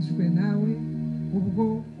rwatangijwe nawe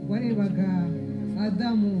ubwo warebaga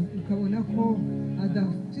Adamu ukabona ko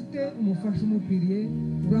adafite umufasha umukwiriye,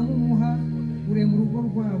 uramumuha, urema urugo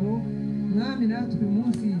rwabo. Mwami natwe uyu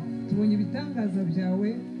munsi tubonye ibitangaza byawe,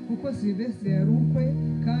 kuko Silvestre yari ukwe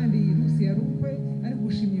kandi Ruth yari ukwe, ariko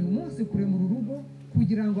ushimiye umunsi kurema uru rugo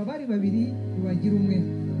kugira ngo abari babiri ubagire umwe.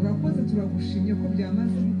 Urakoze, turagushimye ko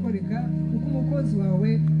byamaze gukoreka, kuko umukozi wawe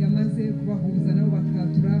yamaze kubahuza nabo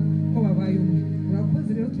bakatura ko babaye umwe. Urakoze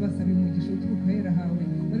rero, tubasabira umugisha uturuka ahera hawe,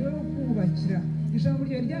 bari rero kubakira. Ijambo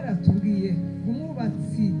ryawe ryaratubwiye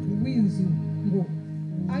umwubatsi w'inzu ngo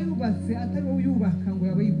ayubatse atari wowe uyubaka ngo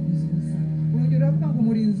yaba yikuza ubusa. Urongera uravuga ngo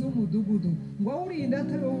umurinzi w'umudugudu ngo awurinda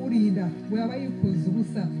atari wowe urinda ngo yaba yikoze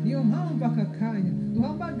ubusa. Niyo mpamvu aka kanya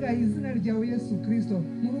duhamagaye izina ryawe Yesu Kristo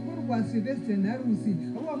mu rugo rwa Silvestre na Ruth,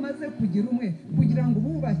 abo bamaze kugira umwe, kugira ngo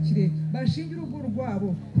bubakire, bashingire urugo rwabo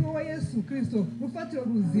kuri wowe Yesu Kristo, rufatiro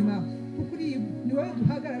ruzima. Kuri ni wowe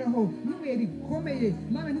duhagararaho n'ibuye rikomeye.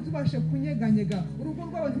 Mana, ntitubashe kunyeganyega, urugo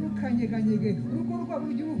rwabo ntirukanyeganyege, urugo rwabo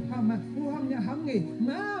ruhamya hamwe.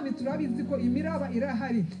 Mwami, turabizi ko imiraba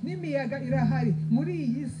irahari n'imiyaga irahari muri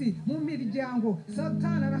iyi si, mu miryango.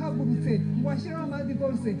 Satani arahagurutse ngo ashyireho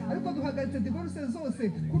amadivorce, ariko duhagaritse divorce zose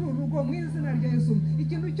kuri uru rugo mu izina rya Yesu.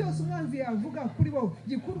 Ikintu cyose umwanzi yavuga kuri bo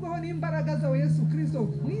gikurwaho n'imbaraga zawe Yesu Kristo,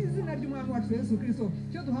 mu izina ry'Umwami wacu Yesu Kristo.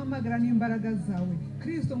 Cyo duhamagara n'imbaraga zawe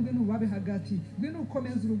Kristo, ngwino ubabe hagati, ngwino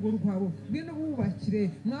ukomeze urugo rwabo, ngwino ububakire.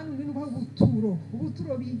 Mwami, ngwino ubahe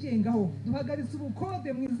ubuturo bigengaho. Duhagaritse ubukode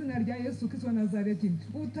mu izina rya Yesu Kristo wa Nazareti.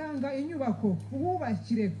 Utanga inyubako,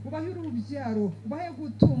 ububakire, ubahe urubyaro, ubahe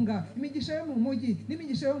gutunga, imigisha yo mu mujyi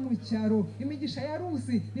n'imigisha yo mu cyaro, imigisha ya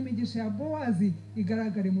Rusi n'imigisha ya Bowazi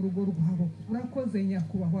igaragare mu rugo rwabo. Urakoze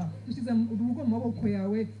nyakubahwa, dushyize urugo mu maboko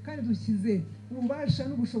yawe, kandi dushyize ububasha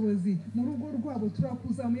n'ubushobozi mu rugo rwabo.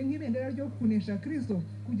 Turakuzamuye nk'ibendera ryo kunesha Kristo,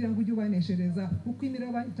 kugira ngo ujye ubaneshereza. Uko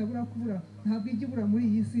imiraba itabura kubura, ntabwo ijya ibura muri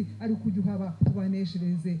iyi si, ari kujya uhaba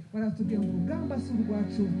ubaneshereze. Baratubwiye ngo urugamba si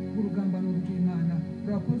urwacu, urugamba ni urw'Imana.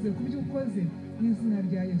 Urakoze ku byo ukoze, mu izina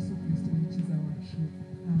rya Yesu Kristo umukiza wacu.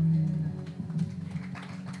 Amen.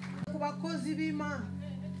 Ku bakozi b'Imana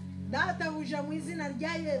databuja, mu izina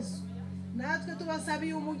rya Yesu, natwe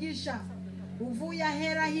tubasabiye umugisha uvuye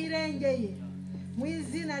ahera hirengeye mu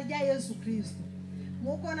izina rya Yesu Kristo.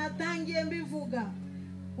 Nk'uko natangiye mbivuga,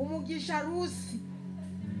 umugisha Rusi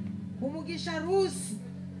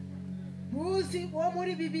wo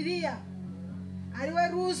muri Bibiliya ariwe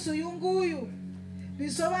Rusi uyu nguyu,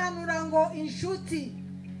 bisobanura ngo inshuti.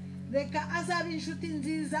 Reka azabe inshuti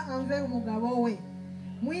nziza anvera umugabo we,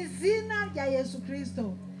 mu izina rya Yesu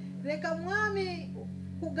Kristo. Reka mwami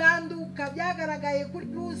kuganduka byagaragaye kuri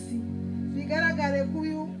Ruth bigaragare kuri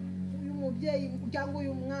uyu mubyeyi cyangwa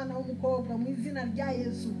uyu mwana w'umukobwa mu izina rya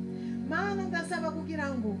Yesu. Mana ndasaba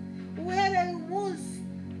kugira ngo uhereye umunsi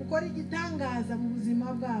ukora igitangaza mu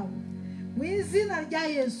buzima bwabo mu izina rya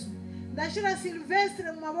Yesu. Ndashira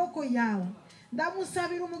Silvestre mu maboko yawe,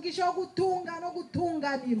 ndamusabira umugisha wo gutunga no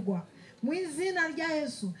gutunganirwa mu izina rya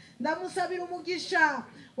Yesu. Ndamusabira umugisha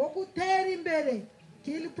wo gutera imbere,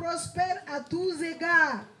 qu'il prospère à tous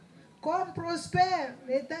égards comme prospère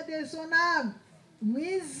l'état de son âme mu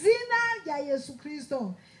izina rya Yesu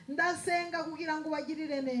Kristo. Ndasenga kugira ngo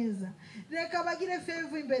bagirire neza, reka bagire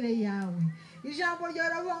fevu imbere yawe. Ijambo ryawe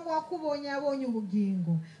ravuga ngo wakubonye yabonye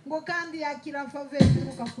ubugingo, ngo kandi yakira faveur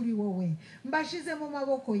ituruka kuri wowe. Mbashize mu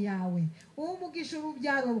maboko yawe, umugisha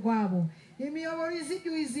urubyaro rwabo, imiyoboro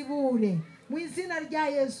izijya izibure mu izina rya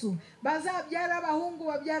Yesu. Bazabyara abahungu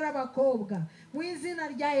babyara abakobwa mu izina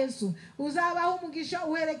rya Yesu. Uzabaho umugisha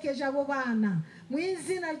uherekeje abo bana mu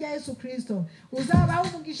izina rya Yesu Kristo. Uzabaho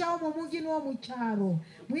umugisha wo mu mujyi no mu cyaro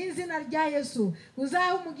mu izina rya Yesu.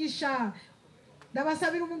 Uzabaho umugisha,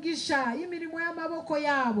 ndabasabira umugisha y'imirimo y'amaboko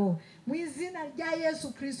yabo mu izina rya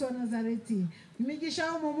Yesu Kristo wa Nazareti. Imigisha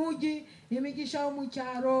yo mu mujyi, imigisha yo mu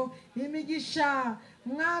cyaro, imigisha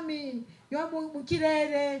mwami yo mu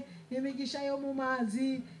kirere, imigisha yo mu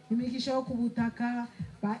mazi, imigisha yo ku butaka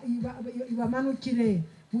ibamanukire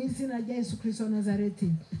mu izina rya Yesu Kristo wa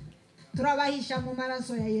Nazareti. Turabahisha mu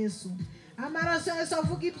maraso ya Yesu. Amaraso ya Yesu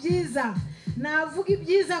avuga ibyiza, navuga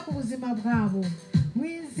ibyiza ku buzima bwabo mu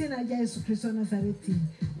izina rya Yesu Kristo wa Nazareti.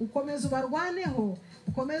 Ukomeze ubarwaneho,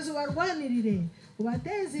 ukomeze ubarwanirire,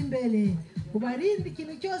 ubateze imbere, ubarinde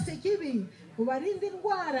ikintu cyose kibi, ubarinde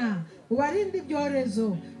indwara, ubarinde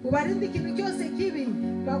ibyorezo, ubarinde ikintu cyose kibi,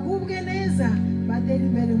 bagubwe neza, batera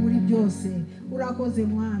imbere muri byose. Urakoze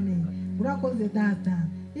mwami, urakoze data.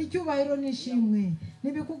 Icyubahiro nishimwe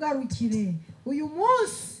nibikugarukire uyu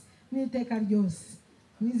munsi n'iteka ryose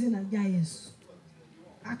mu izina rya Yesu.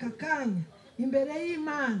 Aka kanya imbere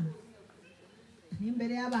y'Imana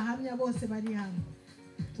n'imbere y'abahamya bose bari hano,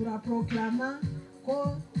 turaproklama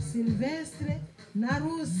ko Silvestre na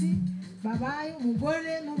Ruth babaye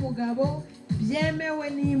umugore n'umugabo byemewe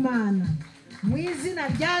n'Imana mu izina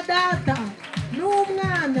rya Data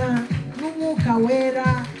n'Umwana n'Umwuka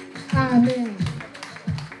Wera. Amen.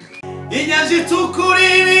 Inyanja itukura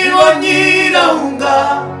ibibonye irahunga,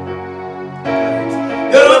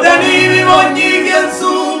 Yorodani ibibonye igeza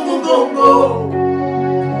umugongo,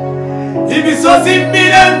 imisozi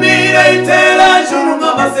miremire itera juru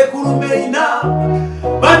nk'amasekurume y'intama.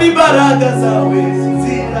 Mani imbaraga zawe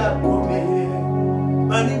zirakomeye,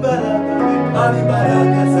 mani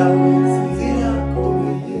imbaraga zawe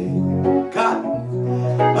zirakomeye, kandi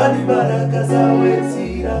mani imbaraga zawe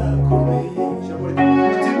zirakomeye.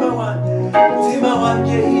 Mutima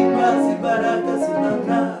wanjye himbaza imbaraga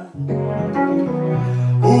z'Imana,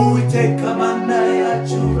 Uwiteka Mana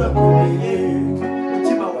yacu urakomeye.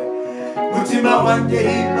 Mutima wanjye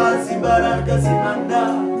himbaza imbaraga z'Imana,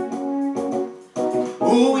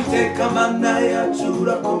 Uwiteka Mana yacu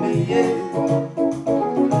urakomeye.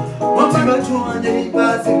 Mutima wanjye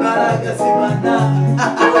himbaza imbaraga z'Imana,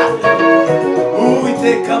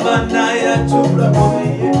 Uwiteka Mana yacu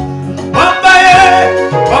urakomeye.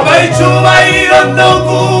 Wambaye icyubahiro no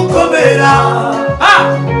gukomera,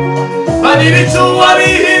 Mana ibicuba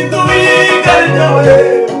bihinduye igare ryawe.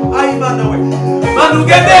 Ay Mana we, Mana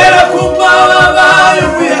ugendera ku mababa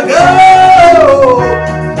y'umuyaga,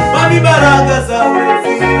 Mana imbaraga zawe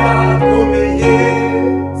zirakomeye.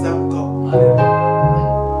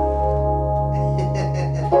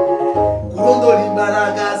 Kurondora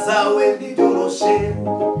imbaraga zawe ntibyoroshe,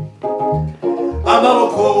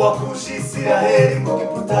 amaboko wakurusha Isiraheli mu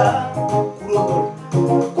Giputa.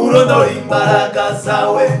 Kurondora imbaraga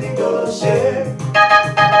zawe ntibyoroshe,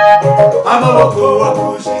 amaboko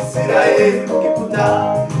wakurusha Isiraheli mu Giputa.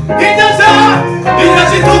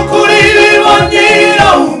 Inyanja itukura ibibonye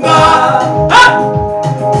irahunga,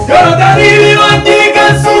 Yorodani ibibonye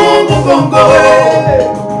igeza umugongo we,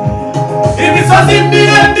 imisozi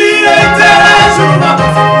miremire itera juru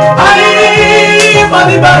nk'amazi.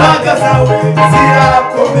 Mani imbaraga zawe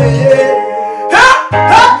zirakomeye.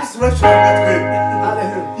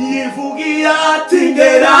 Yivugiye ati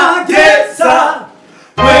ngerageza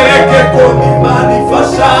mwereke ko Imana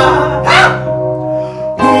ifasha,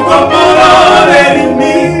 mugomororera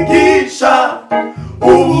imigisha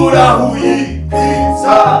uburaho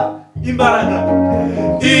uyikwiza.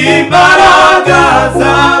 Imbaraga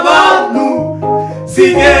z'abantu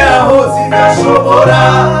zigeraho zidashobora,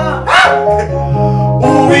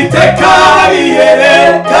 Uwiteka ari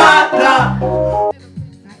kwiyerekana.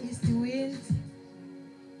 na INCWiii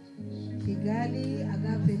Kigali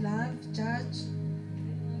Agape Love Church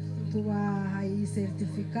tubahaye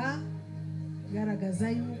certifica igaragaza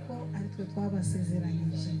yuko ari twe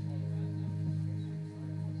twabasezeranyije.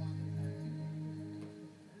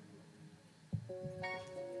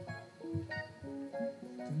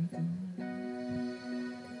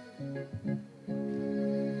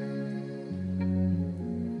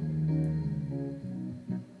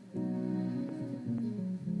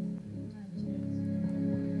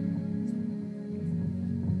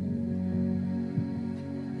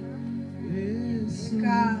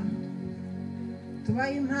 Reka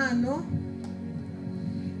tubahe impano.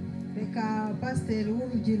 Reka pasiteri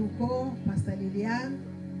w'urubyiruko Pastor Liliane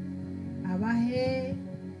abahe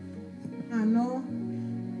impano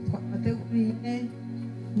twabateguriye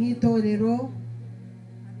nk'itorero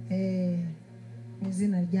mu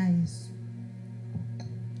izina rya Yesu.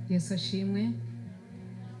 Yesu ashimwe.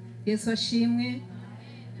 Yesu ashimwe.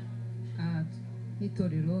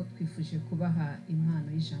 Nk'itorero twifuje kubaha impano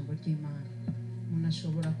y'ijambo ry'Imana. Umuntu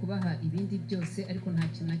ashobora kubaha ibindi byose ariko nta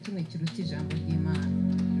kintu na kimwe kiruta ijambo ry'Imana.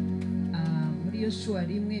 Muri Yoshua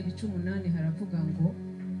 1:8 haravuga ngo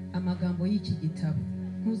amagambo y'iki gitabo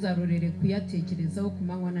ntuzarorere kuyatekerezaho ku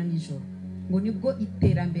manywa na nijoro, ngo nibwo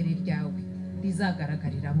iterambere ryawe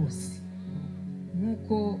rizagaragarira bose.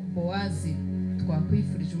 Nk'uko Boazi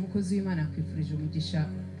twakwifurije umukozi w'Imana akwifurije umugisha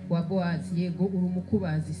wa Boazi, yego uri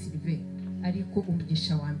umukubazi Sylvain, ariko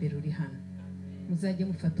umugisha wa mbere uri hano. Muzajye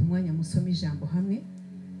mufata umwanya musoma ijambo hamwe,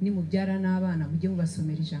 nimubyara n'abana mujye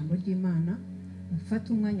mubasomera ijambo ry'Imana,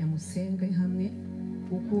 mufate umwanya musenge hamwe.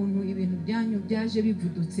 Ukuntu ibintu byanyu byaje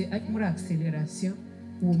bivudutse ari muri acceleration,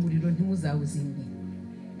 uwo muriro ntimuzawuzimye.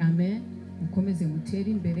 Amen. Mukomeze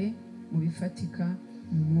mutere imbere mu bifatika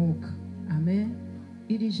mu mwuka. Amen.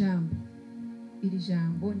 Iri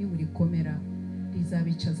jambo ni murikomera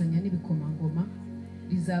rizabicazanya n'ibikomangoma,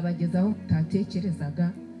 rizabagezaho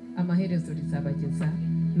mutatekerezaga, amaherezo rizabageza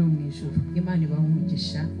no mu ijuru. Imana ibahe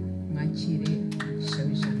umugisha, mwakire umugisha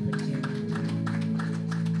w'ijambo ry'Imana.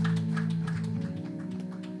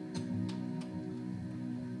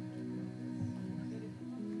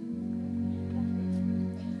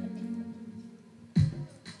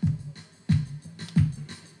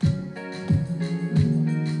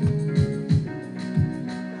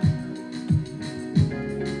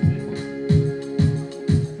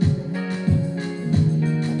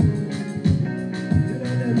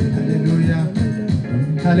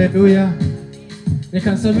 Haleluya.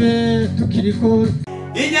 Reka nsabe tukiriko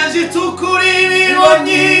Inyanja itukura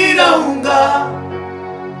ibibonye irahunga,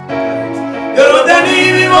 Yorodani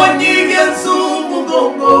ibibonye igenza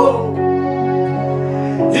umugongo,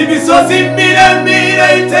 imisozi miremire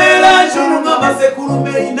itera juru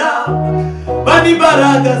nk'amasekurume y'intama. Mana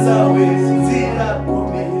imbaraga zawe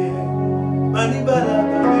zirakomeye, Mana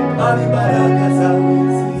imbaraga zawe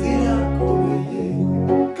zirakomeye,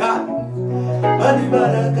 kandi Mana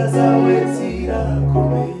imbaraga zawe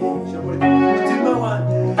zirakomeye.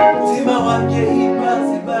 Mutima wanjye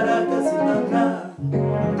himbaza imbaraga z'Imana,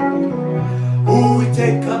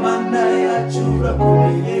 Uwiteka Mana yacu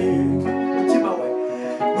urakomeye.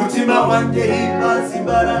 Mutima wanjye himbaza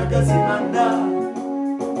imbaraga z'Imana,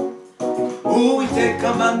 Uwiteka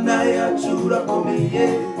Mana yacu urakomeye.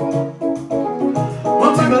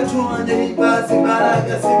 Mutima wanjye himbaza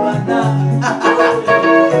imbaraga z'Imana,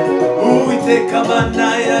 Uwiteka Mana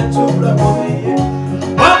yacu urakomeye.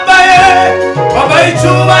 Wambaye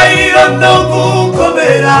icyubahiro no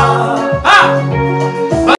gukomera,